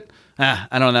approve it?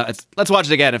 I don't know. Let's watch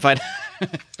it again and find.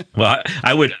 Well,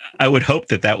 I would hope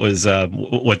that was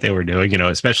what they were doing,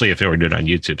 especially if they were doing it on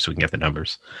YouTube, so we can get the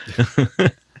numbers.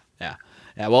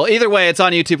 Yeah. Well, either way, it's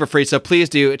on YouTube for free, so please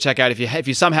do check out if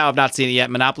you somehow have not seen it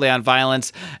yet. Monopoly on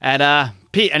Violence. And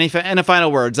Pete, any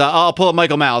final words? I'll pull up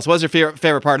Michael Malice. What was your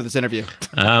favorite part of this interview?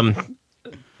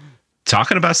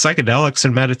 Talking about psychedelics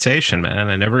and meditation,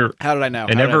 man. How did I know?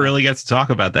 I never really get to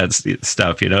talk about that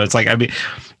stuff. It's like, I mean,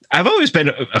 I've always been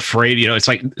afraid, it's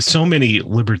like so many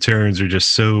libertarians are just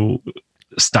so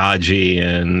stodgy,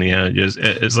 and,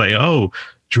 it's like,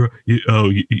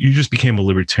 you just became a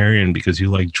libertarian because you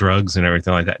like drugs and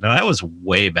everything like that. No, that was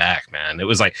way back, man. It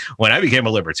was like when I became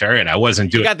a libertarian, I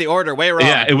wasn't doing. You got the order way wrong.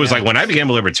 Yeah, it was like when I became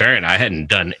a libertarian, I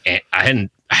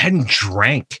hadn't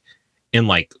drank in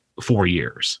like 4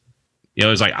 years. It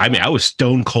was like, I mean, I was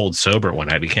stone cold sober when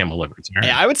I became a libertarian.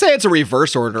 Yeah, I would say it's a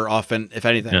reverse order often, if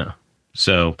anything. Yeah.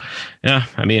 So, yeah,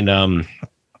 I mean,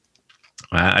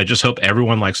 I just hope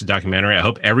everyone likes the documentary. I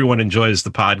hope everyone enjoys the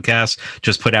podcast.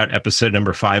 Just put out episode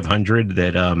number 500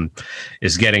 that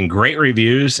is getting great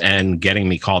reviews and getting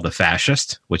me called a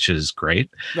fascist, which is great.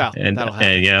 Yeah,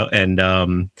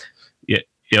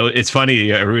 It's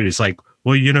funny. Everybody's like,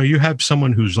 well, you have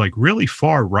someone who's like really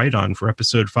far right on for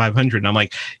episode 500. And I'm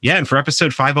like, yeah. And for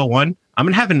episode 501, I'm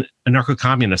going to have an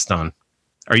anarcho-communist on.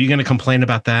 Are you going to complain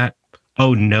about that?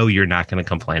 Oh, no, you're not going to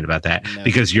complain about that,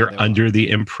 because you're under the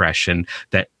impression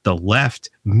that the left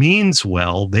means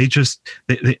well. They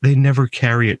never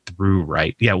carry it through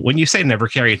right. Yeah. When you say never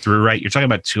carry it through right, you're talking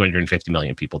about 250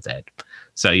 million people dead.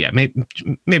 So, yeah,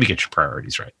 maybe get your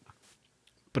priorities right.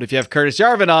 But if you have Curtis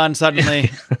Yarvin on, suddenly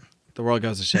the world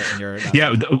goes to shit. And you're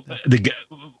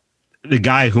the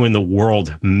guy who in the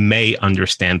world may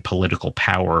understand political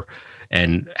power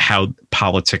and how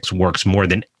politics works more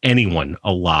than anyone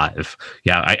alive.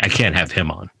 Yeah, I can't have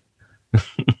him on.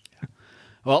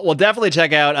 Well, we'll definitely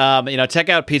check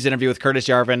out Pete's interview with Curtis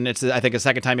Yarvin. It's, I think, the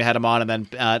second time you had him on, and then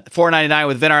 $4.99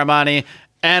 with Vin Armani.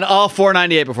 And all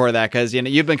 498 before that, because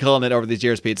you've been killing it over these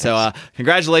years, Pete. So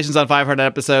congratulations on 500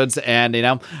 episodes,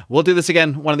 and we'll do this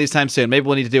again one of these times soon. Maybe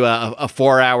we'll need to do a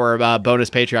 4-hour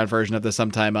bonus Patreon version of this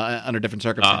sometime under different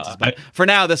circumstances. But for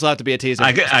now, this will have to be a teaser.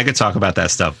 I could talk about that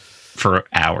stuff for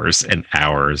hours and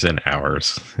hours and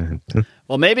hours.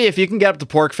 Well, maybe if you can get up to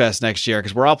PorkFest next year,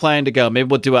 because we're all planning to go, maybe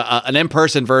we'll do an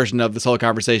in-person version of this whole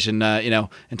conversation,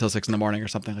 until 6 a.m. or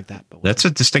something like that. But that's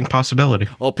a distinct possibility.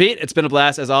 Well, Pete, it's been a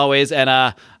blast as always, and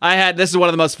this is one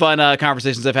of the most fun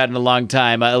conversations I've had in a long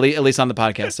time, at least on the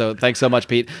podcast. So thanks so much,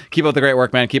 Pete. Keep up the great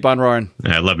work, man. Keep on roaring.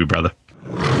 I love you, brother.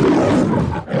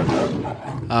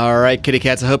 All right, kitty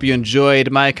cats, I hope you enjoyed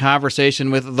my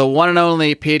conversation with the one and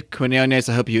only Pete Quinones.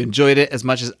 I hope you enjoyed it as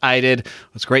much as I did. It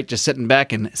was great just sitting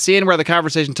back and seeing where the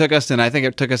conversation took us, and I think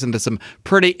it took us into some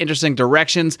pretty interesting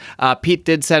directions. Pete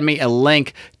did send me a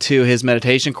link to his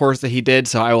meditation course that he did,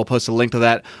 so I will post a link to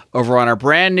that over on our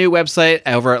brand new website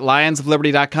over at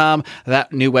lionsofliberty.com.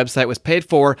 That new website was paid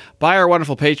for by our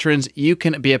wonderful patrons. You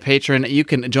can be a patron. You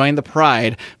can join the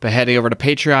pride by heading over to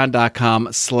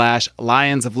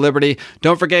patreon.com/lionsofliberty.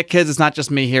 Don't forget, kids, it's not just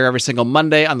me here every single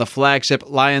Monday on the flagship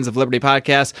Lions of Liberty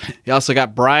podcast. You also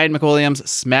got Brian McWilliams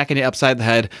smacking you upside the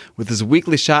head with his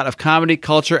weekly shot of comedy,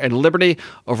 culture, and liberty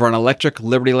over on Electric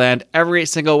Liberty Land every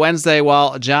single Wednesday,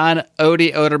 while John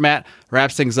Odie Odermatt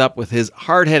wraps things up with his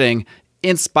hard-hitting,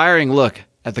 inspiring look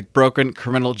at the broken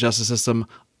criminal justice system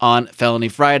on Felony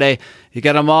Friday. You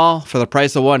get them all for the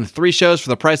price of one. 3 shows for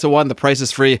the price of one. The price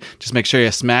is free. Just make sure you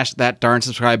smash that darn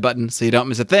subscribe button so you don't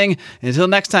miss a thing. Until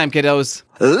next time, kiddos,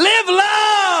 live long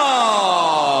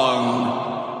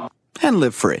and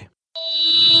live free.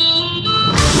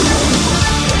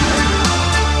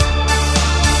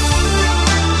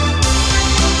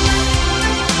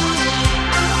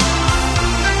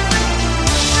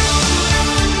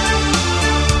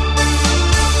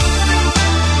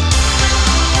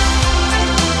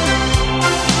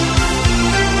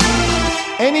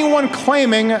 Anyone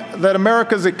claiming that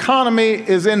America's economy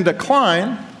is in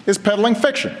decline is peddling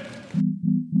fiction.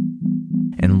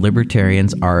 And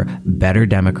libertarians are better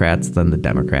Democrats than the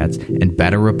Democrats and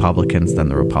better Republicans than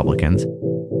the Republicans.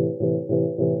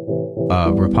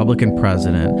 A Republican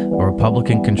president, a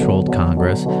Republican-controlled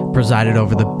Congress, presided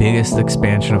over the biggest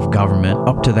expansion of government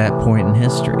up to that point in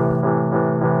history.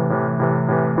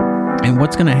 And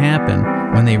what's going to happen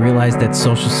when they realize that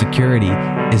Social Security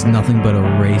is nothing but a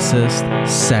racist,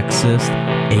 sexist,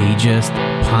 ageist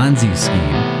Ponzi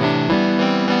scheme?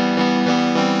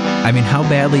 I mean, how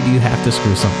badly do you have to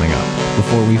screw something up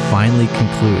before we finally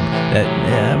conclude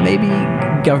that maybe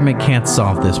government can't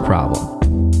solve this problem?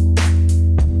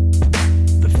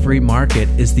 The free market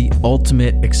is the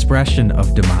ultimate expression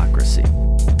of democracy.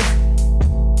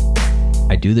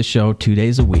 I do the show 2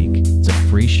 days a week. It's a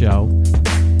free show.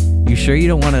 You sure you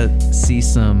don't want to see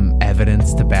some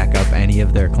evidence to back up any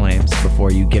of their claims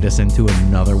before you get us into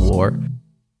another war?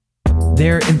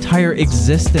 Their entire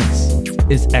existence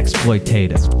is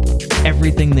exploitative.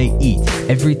 Everything they eat,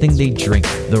 everything they drink,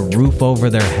 the roof over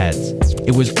their heads.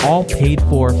 It was all paid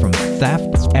for from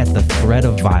theft at the threat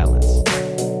of violence.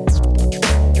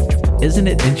 Isn't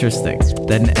it interesting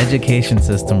that an education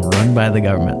system run by the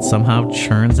government somehow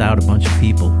churns out a bunch of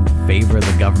people who favor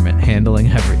the government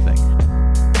handling everything?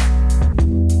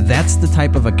 That's the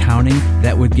type of accounting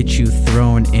that would get you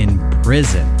thrown in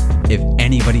prison if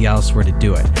anybody else were to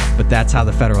do it. But that's how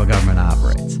the federal government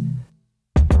operates.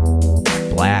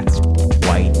 Black,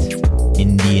 white,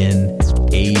 Indian,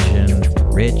 Asian,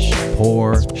 rich,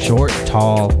 poor, short,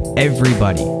 tall,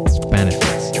 everybody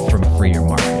benefits from freer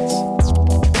markets.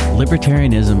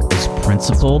 Libertarianism is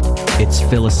principled, it's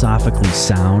philosophically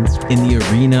sound. In the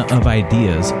arena of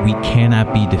ideas, we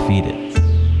cannot be defeated.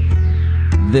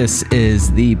 This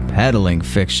is the Peddling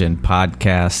Fiction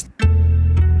Podcast,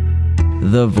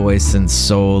 the voice and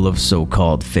soul of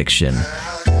so-called fiction.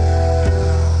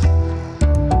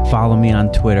 Follow me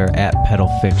on Twitter at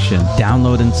PeddleFiction.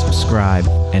 Download and subscribe,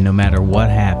 and no matter what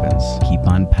happens, keep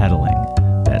on peddling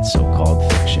that so-called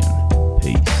fiction.